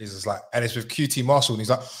then he's just like, and it's with QT Marshall, and he's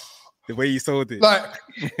like. The way you sold it, like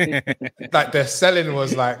the selling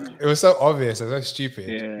was it was so obvious, it was so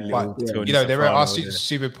stupid. But there are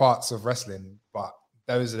stupid parts of wrestling, but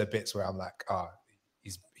those are the bits where I'm like,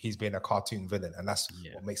 he's being a cartoon villain, and that's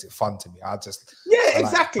what makes it fun to me.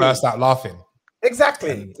 Exactly. Burst out laughing.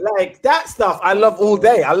 Exactly, that stuff. I love all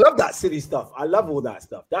day. I love that silly stuff. I love all that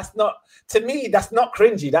stuff. That's not, to me, that's not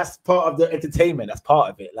cringy. That's part of the entertainment. That's part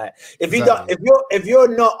of it. If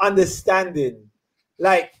you're not understanding.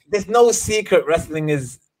 There's no secret wrestling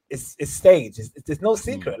is staged. There's no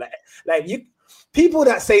secret. People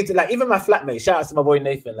that say to even my flatmate, shout out to my boy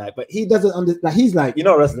Nathan, but he doesn't understand. He's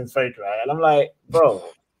wrestling's fake, right? And I'm like, bro,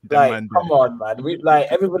 come on, man.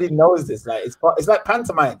 Everybody knows this. It's like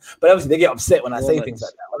pantomime, but obviously they get upset when I say things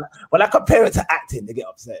like that. When I compare it to acting, they get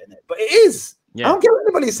upset in it. But it is. Yeah. I don't care what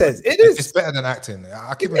anybody says. It is. It's better than acting.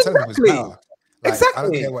 I keep on telling people it's better. Exactly. I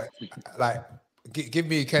don't care what. Give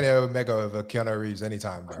me Kenny Omega over Keanu Reeves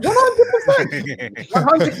anytime, bro. 100%.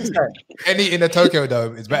 100%. Any in the Tokyo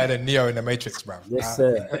Dome is better than Neo in the Matrix, bro. Yes,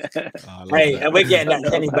 sir. And we're getting that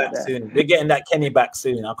Kenny back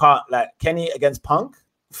soon. I can't Kenny against Punk.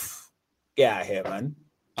 Get out of here, man.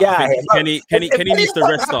 Get out of here. Kenny needs to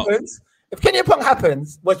rest up. If Kenny and Punk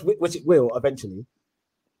happens, which it will eventually,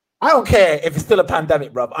 I don't care if it's still a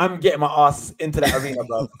pandemic, bro. I'm getting my ass into that arena,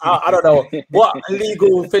 bro. I don't know what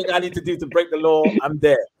legal thing I need to do to break the law. I'm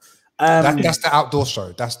there. That's the outdoor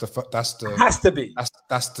show. That's the has to be.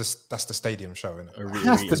 That's the stadium show, isn't it?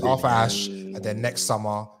 Has to be. Arthur Ashe, and then next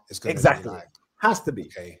summer is going to be has to be.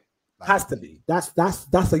 Okay. Has to be. That's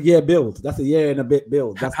a year build. That's a year and a bit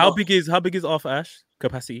build. How big is Arthur Ashe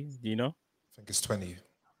capacity? Do you know? I think it's 20.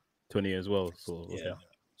 20 as well. So yeah.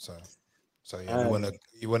 So yeah,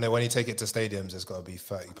 when you take it to stadiums, it's got to be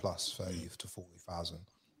 30 to 40,000.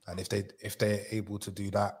 And if they're able to do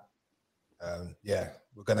that,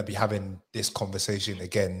 we're going to be having this conversation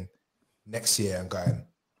again next year and going,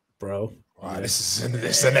 bro, right, this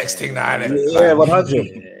is the next thing now, isn't it? Yeah,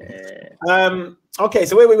 100. Okay,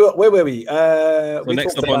 so where were we? So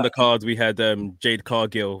next up on the card, we had Jade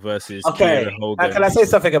Cargill versus Kiera Hogan. Can I say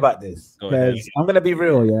something about this? Because I'm going to be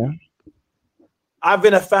real, yeah. I've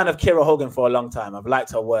been a fan of Kiera Hogan for a long time. I've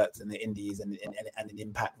liked her work in the indies and in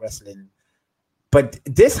Impact Wrestling. But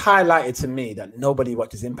this highlighted to me that nobody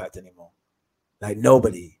watches Impact anymore. Like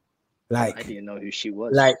nobody. I didn't know who she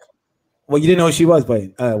was. Like, well, you didn't know who she was,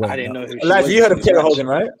 wait. I didn't know who she Elijah, was. you heard of Kira Hogan,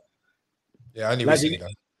 right? Yeah, only recently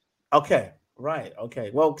though. Okay, right.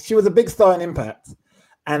 Okay. Well, she was a big star in Impact.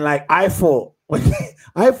 And like I thought when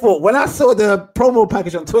I saw the promo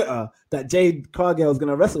package on Twitter that Jade Cargill was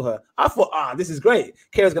gonna wrestle her, I thought, this is great.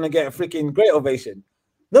 Kira's gonna get a freaking great ovation.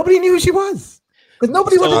 Nobody knew who she was. Because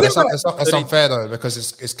nobody wanted to It's unfair though, because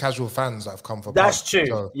it's casual fans that have come for. That's true.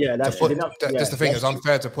 So yeah, that's the thing. It's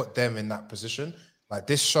unfair to put them in that position. Like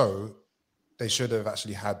this show, they should have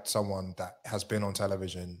actually had someone that has been on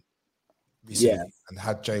television recently and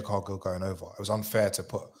had Jade Cargill going over. It was unfair to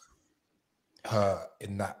put her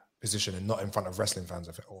in that position and not in front of wrestling fans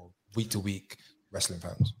or week to week wrestling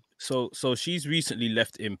fans. So she's recently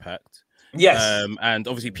left Impact. Yes. And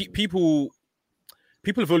obviously people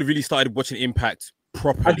have only really started watching Impact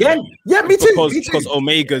properly. Again? Yeah, me too. Because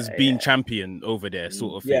Omega's been champion over there,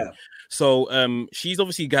 sort of thing. Yeah. So she's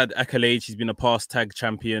obviously got accolades. She's been a past tag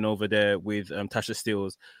champion over there with Tasha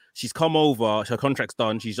Steelz. She's come over, her contract's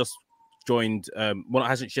done. She's just joined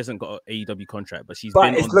she hasn't got an AEW contract, but it's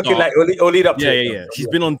looking Dark. like it'll lead up to yeah. She's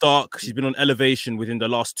been on Dark, she's been on Elevation within the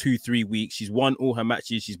last 2-3 weeks. She's won all her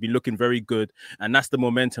matches, she's been looking very good, and that's the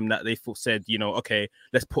momentum that they said, okay,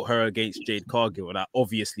 let's put her against Jade Cargill. And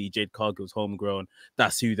obviously Jade Cargill's homegrown,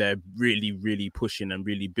 that's who they're really, really pushing and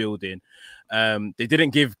really building. They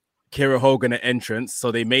didn't give Kira Hogan an entrance,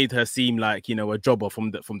 so they made her seem like a jobber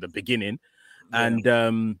from the beginning.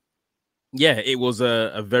 And it was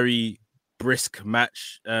a very brisk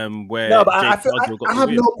match where I have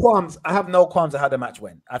no qualms. I have no qualms at how the match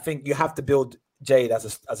went. I think you have to build Jade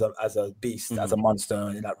as a beast, as a monster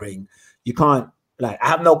in that ring. You can't I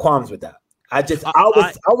have no qualms with that. I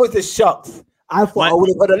was just shocked. I thought I would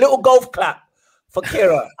have got a little golf clap for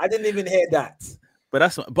Kira. I didn't even hear that. But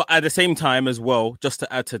at the same time as well, just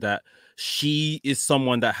to add to that, she is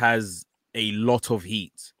someone that has a lot of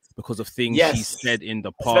heat because of things she said in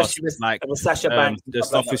the past, with Sasha Banks, the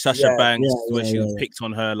stuff with Sasha Banks, when she was picked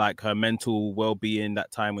on her, like her mental well-being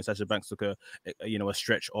that time when Sasha Banks took a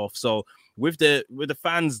stretch off. So with the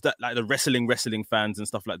fans that like the wrestling fans and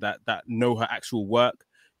stuff like that know her actual work,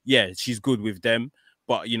 she's good with them.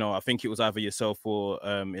 But I think it was either yourself or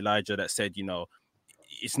Elijah that said,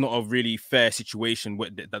 it's not a really fair situation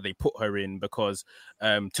that they put her in, because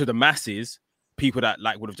to the masses, people that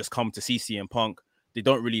would have just come to see CM Punk, they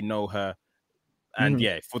don't really know her, and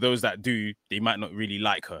for those that do, they might not really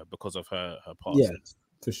like her because of her past. Yeah,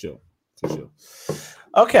 for sure.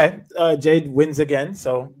 Okay, Jade wins again,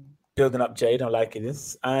 so building up Jade, I like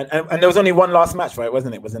this. And there was only one last match, right?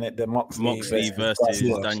 Wasn't it the Moxley versus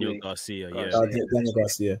Daniel Garcia? Daniel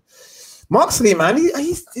Garcia. Moxley, man,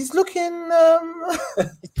 he's looking.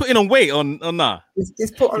 He's putting on weight on that.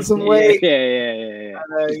 He's put on some weight. Yeah.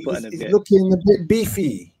 He's looking a bit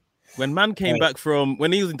beefy. When man came back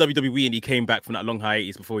when he was in WWE and he came back from that long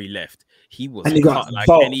hiatus before he left, he was cut like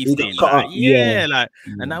anything.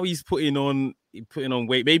 And now he's putting on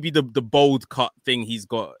weight. Maybe the bold cut thing he's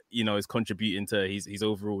got, is contributing to his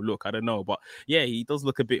overall look. I don't know, but he does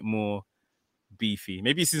look a bit more beefy.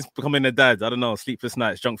 Maybe since becoming a dad, I don't know, sleepless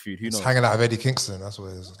nights, junk food, who knows? He's hanging out with Eddie Kingston, that's what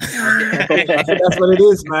it is. I think that's what it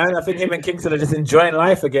is, man. I think him and Kingston are just enjoying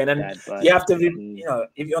life again. And you have to be,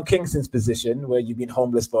 if you're in Kingston's position where you've been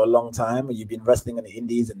homeless for a long time, or you've been wrestling in the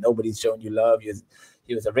indies and nobody's shown you love,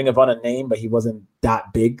 he was a Ring of Honor name, but he wasn't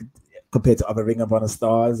that big compared to other Ring of Honor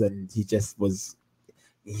stars, and he just was,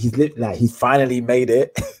 he's finally made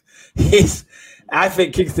it. I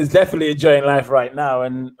think Kingston's definitely enjoying life right now,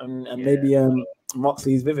 and maybe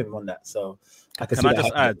Moxley's with him on that. So can I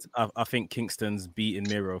just add? I think Kingston's beating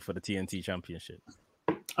Miro for the TNT Championship.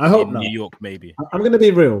 I hope in not. New York, maybe. I'm going to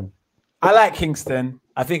be real. I like Kingston.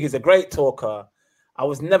 I think he's a great talker. I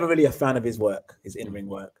was never really a fan of his work, his in-ring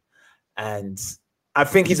work, and I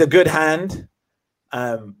think he's a good hand.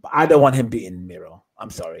 But I don't want him beating Miro. I'm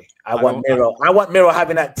sorry. I want Miro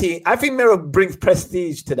having that team. I think Miro brings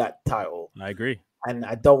prestige to that title. I agree. And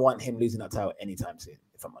I don't want him losing that title anytime soon,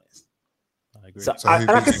 if I'm honest. I agree. So I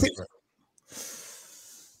can see.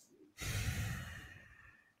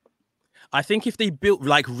 I think if they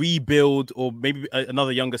rebuild, or maybe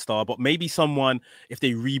another younger star, but maybe someone, if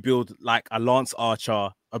they rebuild like a Lance Archer,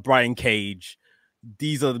 a Brian Cage,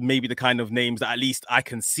 these are maybe the kind of names that at least I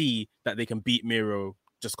can see that they can beat Miro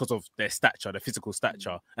just because of their stature, their physical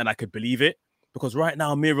stature, and I could believe it. Because right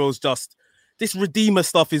now, Miro's just, this Redeemer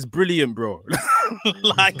stuff is brilliant, bro.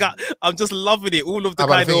 I'm just loving it. All of the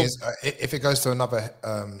kind of... if it goes to another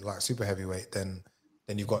super heavyweight, then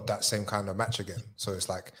you've got that same kind of match again. So it's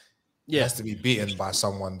like, it has to be beaten by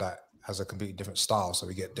someone that has a completely different style. So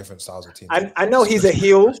we get different styles of teams. I know he's a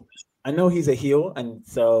heel, I know he's a heel, and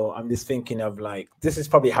so I'm just thinking of like this is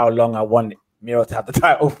probably how long I want Miro to have the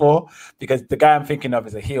title for, because the guy I'm thinking of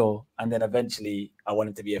is a heel, and then eventually I want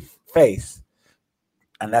him to be a face,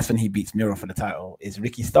 and that's when he beats Miro for the title. Is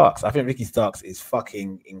Ricky Starks? I think Ricky Starks is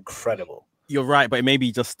fucking incredible. You're right, but it may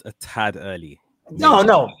be just a tad early.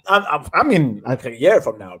 No, I mean like a year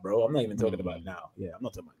from now, bro. I'm not even talking about now. Yeah, I'm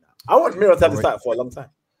not talking about now. I want Miro to have this title for a long time.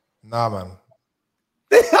 Nah, man.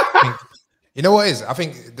 You know what it is? I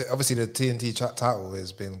think obviously the TNT title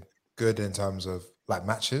has been good in terms of like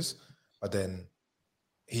matches, but then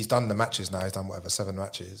he's done the matches now. He's done whatever 7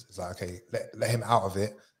 matches. It's like, okay, let him out of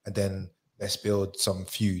it, and then let's build some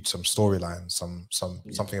feud, some storylines,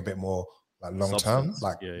 something a bit more like long term.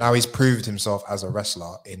 Like now he's proved himself as a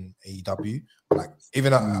wrestler in AEW. Like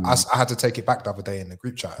even I had to take it back the other day in the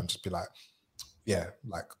group chat and just be like, yeah,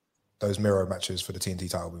 like those Miro matches for the TNT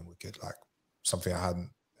title were wicked. Like something I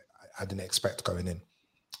didn't expect going in.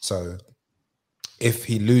 So if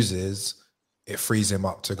he loses, it frees him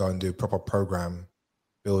up to go and do a proper program,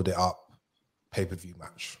 build it up, pay-per-view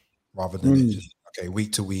match, rather than it just, okay,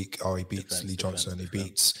 week to week, oh, he beats Lee Johnson, he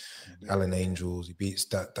beats Alan Angels, he beats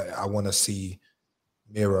that. I want to see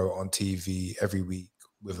Miro on TV every week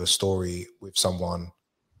with a story with someone,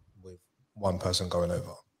 with one person going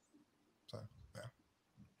over.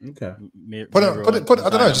 Okay. Put I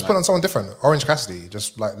don't know, just put on someone different. Orange Cassidy,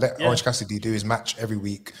 just like let Orange Cassidy do his match every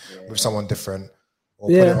week with someone different, or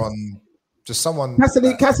put it on just someone.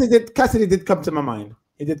 Cassidy did come to my mind.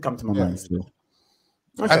 He did come to my mind still.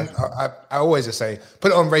 Okay. And I always just say,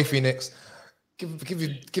 put it on Rey Fenix.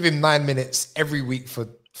 Give him 9 minutes every week for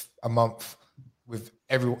a month with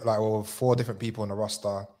or 4 different people on the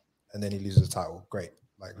roster, and then he loses the title. Great,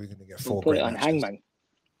 like we're gonna get 4. Put it on Hangman.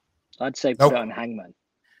 I'd say put it on Hangman.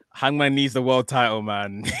 Hangman needs the world title,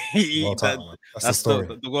 man. That's the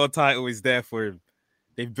story. The world title is there for him.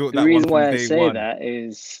 They've built that. The reason one why from I day say one. that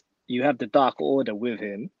is you have the Dark Order with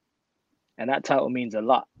him, and that title means a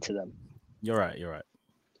lot to them. You're right.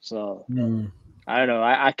 So I don't know.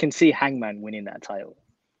 I can see Hangman winning that title,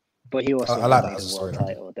 but he also like that the world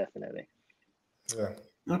title, definitely. Yeah.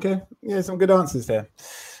 Okay. Yeah, some good answers there.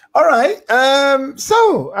 All right.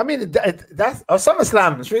 So I mean, that's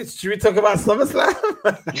SummerSlam. Should we talk about SummerSlam?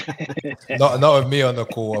 not with me on the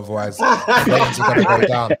call, otherwise the ratings are going to go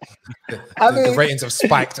down. The ratings have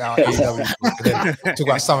spiked out. Then talk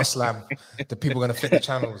about SummerSlam. The people are going to flip the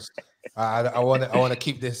channels. I want to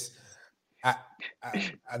keep this at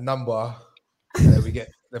a number that we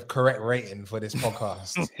get the correct rating for this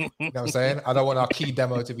podcast. You know what I'm saying? I don't want our key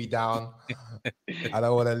demo to be down. I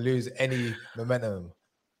don't want to lose any momentum.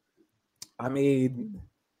 I mean,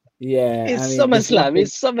 yeah. It's SummerSlam.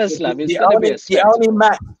 It's SummerSlam. It's going to be a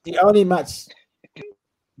the only match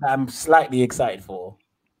that I'm slightly excited for.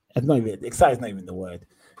 Excited is not even the word,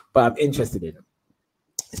 but I'm interested in.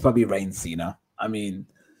 It's probably Reigns Cena. I mean,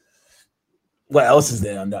 what else is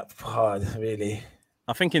there on that card, really?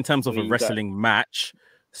 I think in terms of a wrestling match,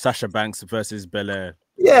 Sasha Banks versus Belair.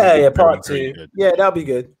 Yeah, part 2. Good. Yeah, that'll be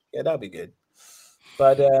good.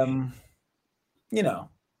 But you know.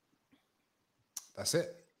 That's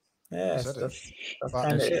it. Yeah, that's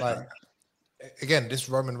again, this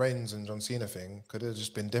Roman Reigns and John Cena thing could have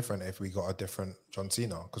just been different if we got a different John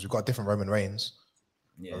Cena, because we've got a different Roman Reigns.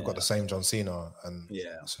 Yeah. We've got the same John Cena, and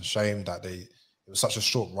it's a shame that it was such a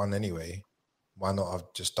short run anyway. Why not have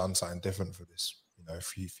just done something different for this, a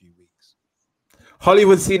few weeks?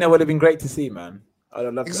 Hollywood Cena would have been great to see, man. I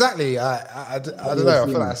don't love exactly. I don't know. I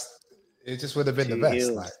feel like it just would have been the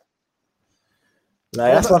best. Like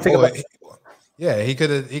that's one thing about. Yeah, he could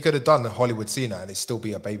have done the Hollywood Cena and it still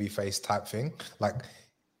be a babyface type thing. Like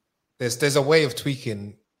there's a way of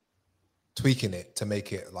tweaking it to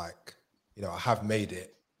make it like, I have made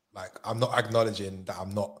it. Like I'm not acknowledging that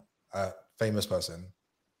I'm not a famous person.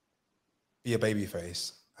 Be a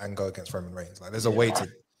babyface and go against Roman Reigns. Like there's a way to.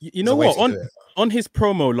 You know what? On his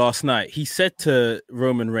promo last night, he said to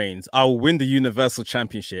Roman Reigns, "I will win the Universal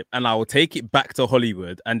Championship and I will take it back to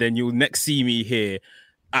Hollywood, and then you'll next see me here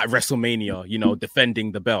at WrestleMania,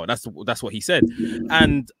 defending the belt." That's what he said.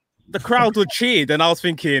 And the crowd were cheered, and I was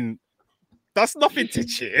thinking, that's nothing to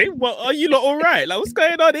cheer. Well, are you lot all right? Like, what's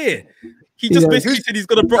going on here? He just basically said he's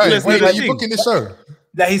got a Brock Lesnar. Wait, are you booking this show?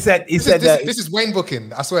 That he said this is Wayne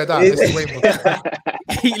booking. I swear that this is Wayne booking.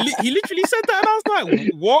 he literally said that, and I was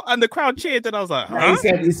like, what? And the crowd cheered, and I was like, huh?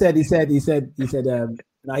 He said.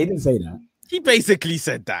 No, he didn't say that. He basically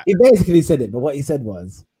said that. He basically said it, but what he said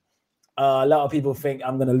was, a lot of people think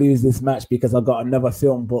I'm going to lose this match because I've got another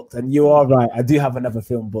film booked. And you are right. I do have another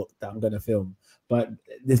film booked that I'm going to film. But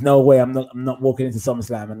there's no way I'm not walking into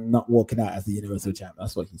SummerSlam and not walking out as the Universal Champ.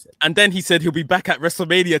 That's what he said. And then he said he'll be back at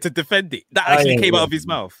WrestleMania to defend it. That actually came out of his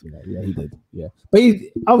mouth. Yeah, he did. Yeah. But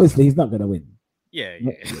obviously he's not going to win. Yeah.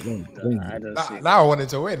 Now I wanted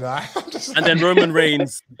to win. And then Roman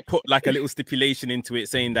Reigns put like a little stipulation into it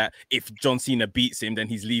saying that if John Cena beats him, then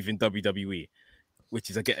he's leaving WWE, which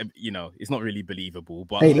is, it's not really believable.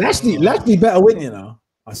 But hey, Lashley better win,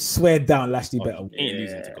 I swear down, Lashley better win. Ain't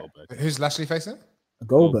losing to Goldberg. Who's Lashley facing?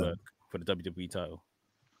 Goldberg for the WWE title.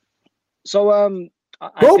 So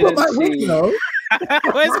Goldberg might win, Where's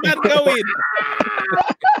that going?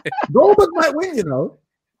 Goldberg might win,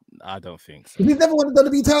 I don't think so. He's never won the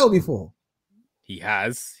WWE title before. He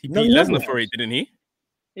has. He beat Lesnar for it, didn't he?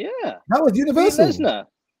 Yeah. That was Universal. Lesnar.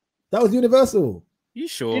 That was Universal. You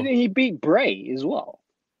sure? Didn't he beat Bray as well?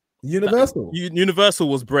 Universal. Universal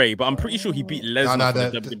was Bray, but I'm pretty sure he beat Lesnar. No,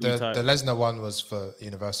 for the WWE title. The Lesnar one was for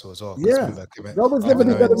Universal as well. Yeah. Roman's never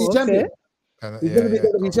been WWE champion. He's never been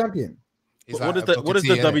WWE champion. What does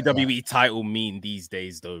the WWE title mean these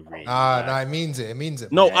days, though? Really? No, it means it. It means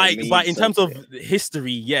it. No, but in terms of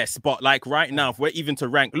history, yes. But like right now, if we're even to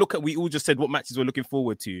rank, we all just said what matches we're looking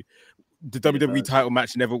forward to. The WWE title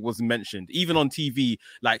match never was mentioned. Even on TV,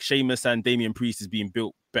 like Sheamus and Damian Priest is being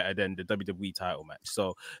built better than the WWE title match.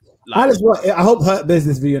 So, I hope Hurt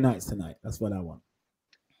Business reunites tonight. That's what I want.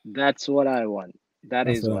 That's what I want. That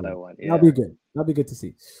is what I want. Yeah. That'll be good. That'll be good to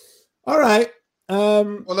see. All right.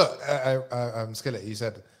 Well, look, Skillet, you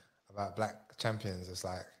said about black champions. It's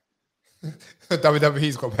like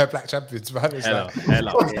WWE's got more black champions, man. It's hello.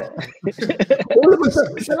 All of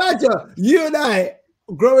us, Elijah, you and I,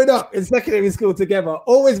 growing up in secondary school together,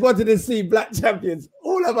 always wanted to see black champions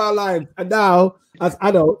all of our lives, and now as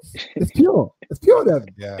adults, it's pure. It's pure then.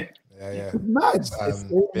 Yeah. It's mad. It's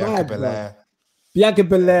Bianca mad, Belair. Bianca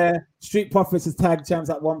Belair, Street Profits as tag champs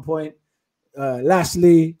at one point.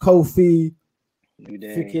 Lashley, Kofi.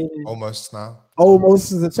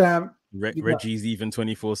 Almost as a champ. Reggie's even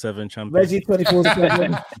 24/7 champion. Reggie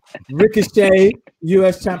 24/7. Ricochet,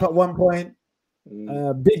 US champ at one point.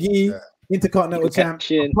 Biggie, Intercontinental champ.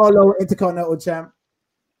 Apollo, Intercontinental champ.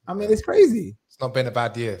 I mean, it's crazy. It's not been a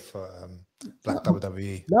bad year for black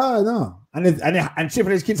WWE. No. And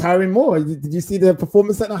Triple H keeps hiring more. Did you see the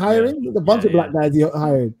Performance Center hiring? There's a bunch of black guys he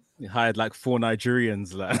hired. He hired like 4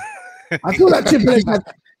 Nigerians. Like. I feel like Triple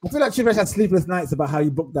H had sleepless nights about how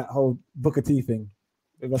you booked that whole Booker T thing.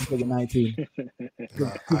 WrestleMania 19.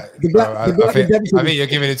 I think you're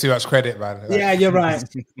giving it too much credit, man. Like, yeah, you're right.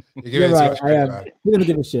 You're right. Too much credit, man. You never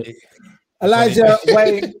give a shit. Elijah,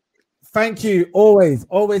 Wayne, thank you. Always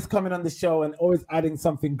coming on the show and always adding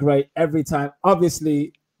something great every time.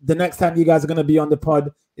 Obviously, the next time you guys are going to be on the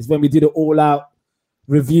pod is when we do the All Out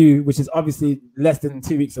review, which is obviously less than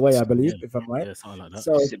 2 weeks away, I believe, if I'm right. Yeah, like that.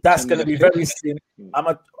 So that's going to be very soon. I'm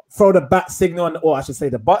going to throw the bat signal, or I should say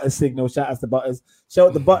the Butters signal. Shout out to Butters. Show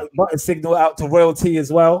the Butters signal out to Royalty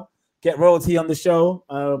as well. Get Royalty on the show.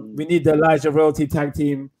 We need the Elijah Royalty tag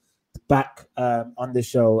team back on the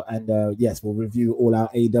show. And yes, we'll review All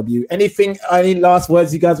Out AEW. Any last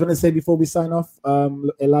words you guys want to say before we sign off?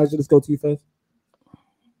 Elijah, let's go to you first.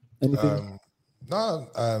 Anything? No.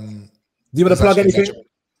 Do you want to plug anything?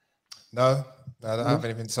 No, I don't have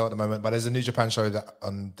anything to say at the moment. But there's a New Japan show that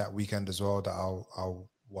on that weekend as well that I'll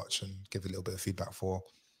watch and give a little bit of feedback for.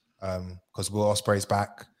 Because Will Ospreay's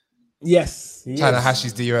back. Yes.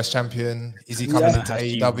 Tanahashi's the US champion. Is he coming into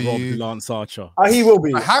AEW? Lance Archer. He will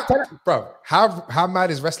be. How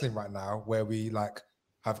mad is wrestling right now where we like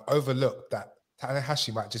have overlooked that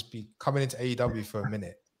Tanahashi might just be coming into AEW for a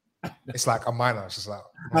minute? It's like a minor. It's just like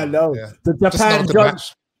I know. Yeah.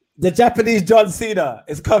 The Japanese John Cena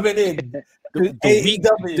is coming in.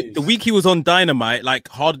 The week he was on Dynamite, I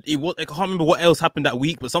can't remember what else happened that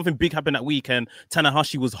week, but something big happened that week, and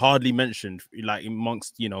Tanahashi was hardly mentioned, like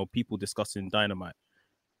amongst people discussing Dynamite.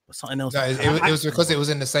 But something else. No, it was because it was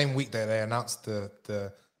in the same week that they announced the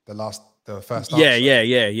first.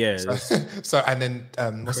 Yeah. So and then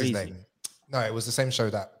what's his name? No, it was the same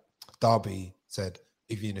show that Darby said,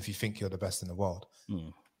 even if you think you're the best in the world.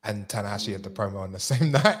 And Tanahashi had the promo on the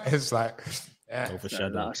same night. It's like, a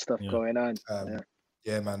lot of stuff going on.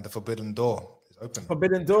 Yeah, man, the Forbidden Door is open.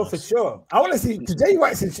 Forbidden Door for sure. I want to see Jay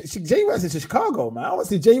White's in Chicago, man. I want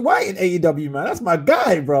to see Jay White in AEW, man. That's my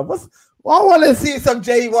guy, bro. I want to see some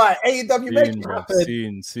Jay White. AEW make it happen.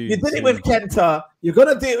 Soon, you did it with Kenta. You're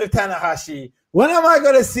gonna do it with Tanahashi. When am I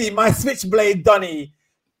gonna see my Switchblade Donny,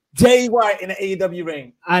 Jay White in an AEW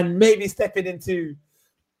ring, and maybe stepping into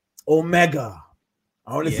Omega?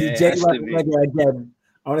 I want to see Jay White Omega again.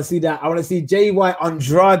 I want to see that. I want to see Jay White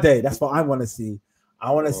Andrade. That's what I want to see.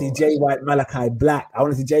 I want to see Jay White Malachi Black. I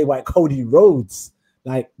want to see Jay White Cody Rhodes.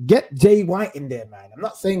 Like, get Jay White in there, man. I'm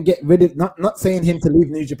not saying get rid of, not saying him to leave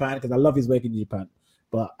New Japan because I love his work in New Japan,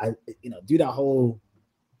 but I, do that whole.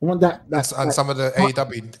 I want that. And some of the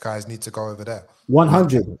AEW guys need to go over there.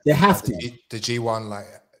 100. They have to. The G1, like,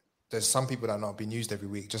 there's some people that are not being used every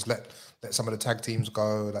week. Just let some of the tag teams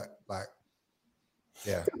go. Like.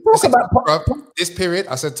 Yeah. This period,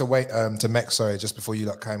 I said to Mex, sorry, just before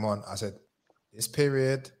you came on, I said this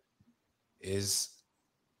period is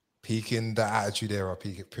peaking the Attitude Era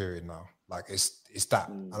period now. Like it's that.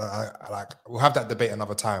 I like we'll have that debate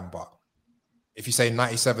another time. But if you say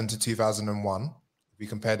 97 to 2001, if we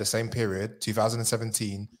compare the same period,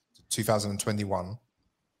 2017 to 2021,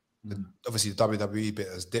 obviously the WWE bit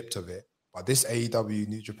has dipped a bit, but this AEW,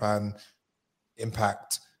 New Japan,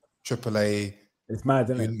 Impact, AAA. It's mad,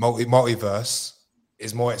 isn't it? Multiverse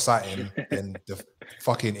is more exciting than the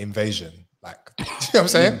fucking Invasion. Like, you know what I'm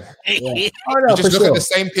saying? Yeah. You just look at the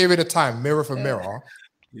same period of time, mirror for mirror.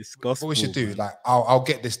 It's gospel, what we should do, like, I'll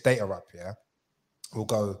get this data up here. We'll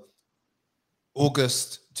go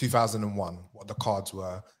August 2001, what the cards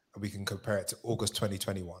were, and we can compare it to August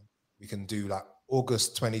 2021. We can do like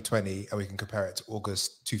August 2020, and we can compare it to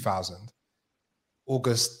August 2000.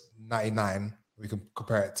 August 99, we can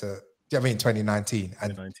compare it to 2019,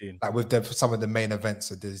 and 2019. like with some of the main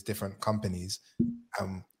events of these different companies,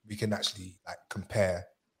 we can actually like compare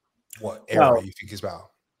what era you think is better.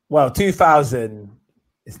 Well, 2000,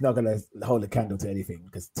 it's not gonna hold a candle to anything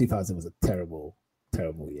because 2000 was a terrible,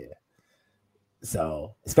 terrible year.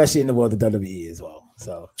 So, especially in the world of WWE as well.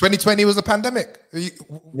 So 2020 was the pandemic.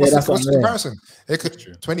 What's the comparison?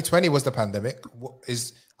 2020 was the pandemic.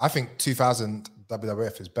 I think 2000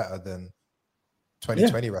 WWF is better than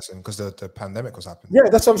 2020 wrestling because the pandemic was happening. Yeah,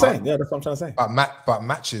 that's what I'm saying. Yeah, that's what I'm trying to say. But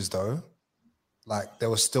matches though, like there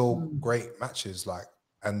were still great matches, like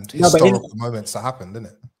and historical moments that happened, didn't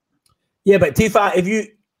it? Yeah, but T5,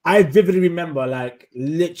 I vividly remember like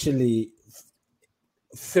literally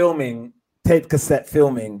tape cassette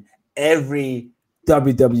filming every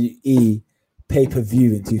WWE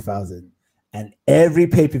pay-per-view in 2000, and every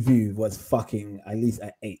pay-per-view was fucking at least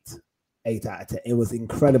an 8 out of 10. It was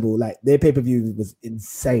incredible. Like their pay-per-view was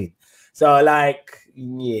insane. So like,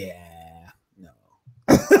 yeah, no.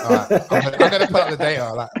 All right, I'm gonna put up the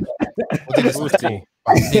data. Like, we'll see.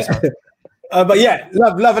 But yeah,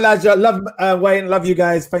 love Elijah, love Wayne, love you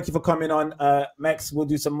guys. Thank you for coming on. Max, we'll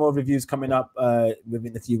do some more reviews coming up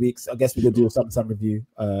within a few weeks. I guess we will do some review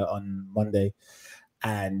on Monday.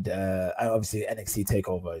 And obviously NXT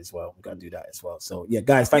takeover as well. We're gonna do that as well. So yeah,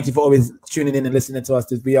 guys, thank you for always tuning in and listening to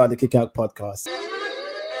us. We are the KickOut Podcast.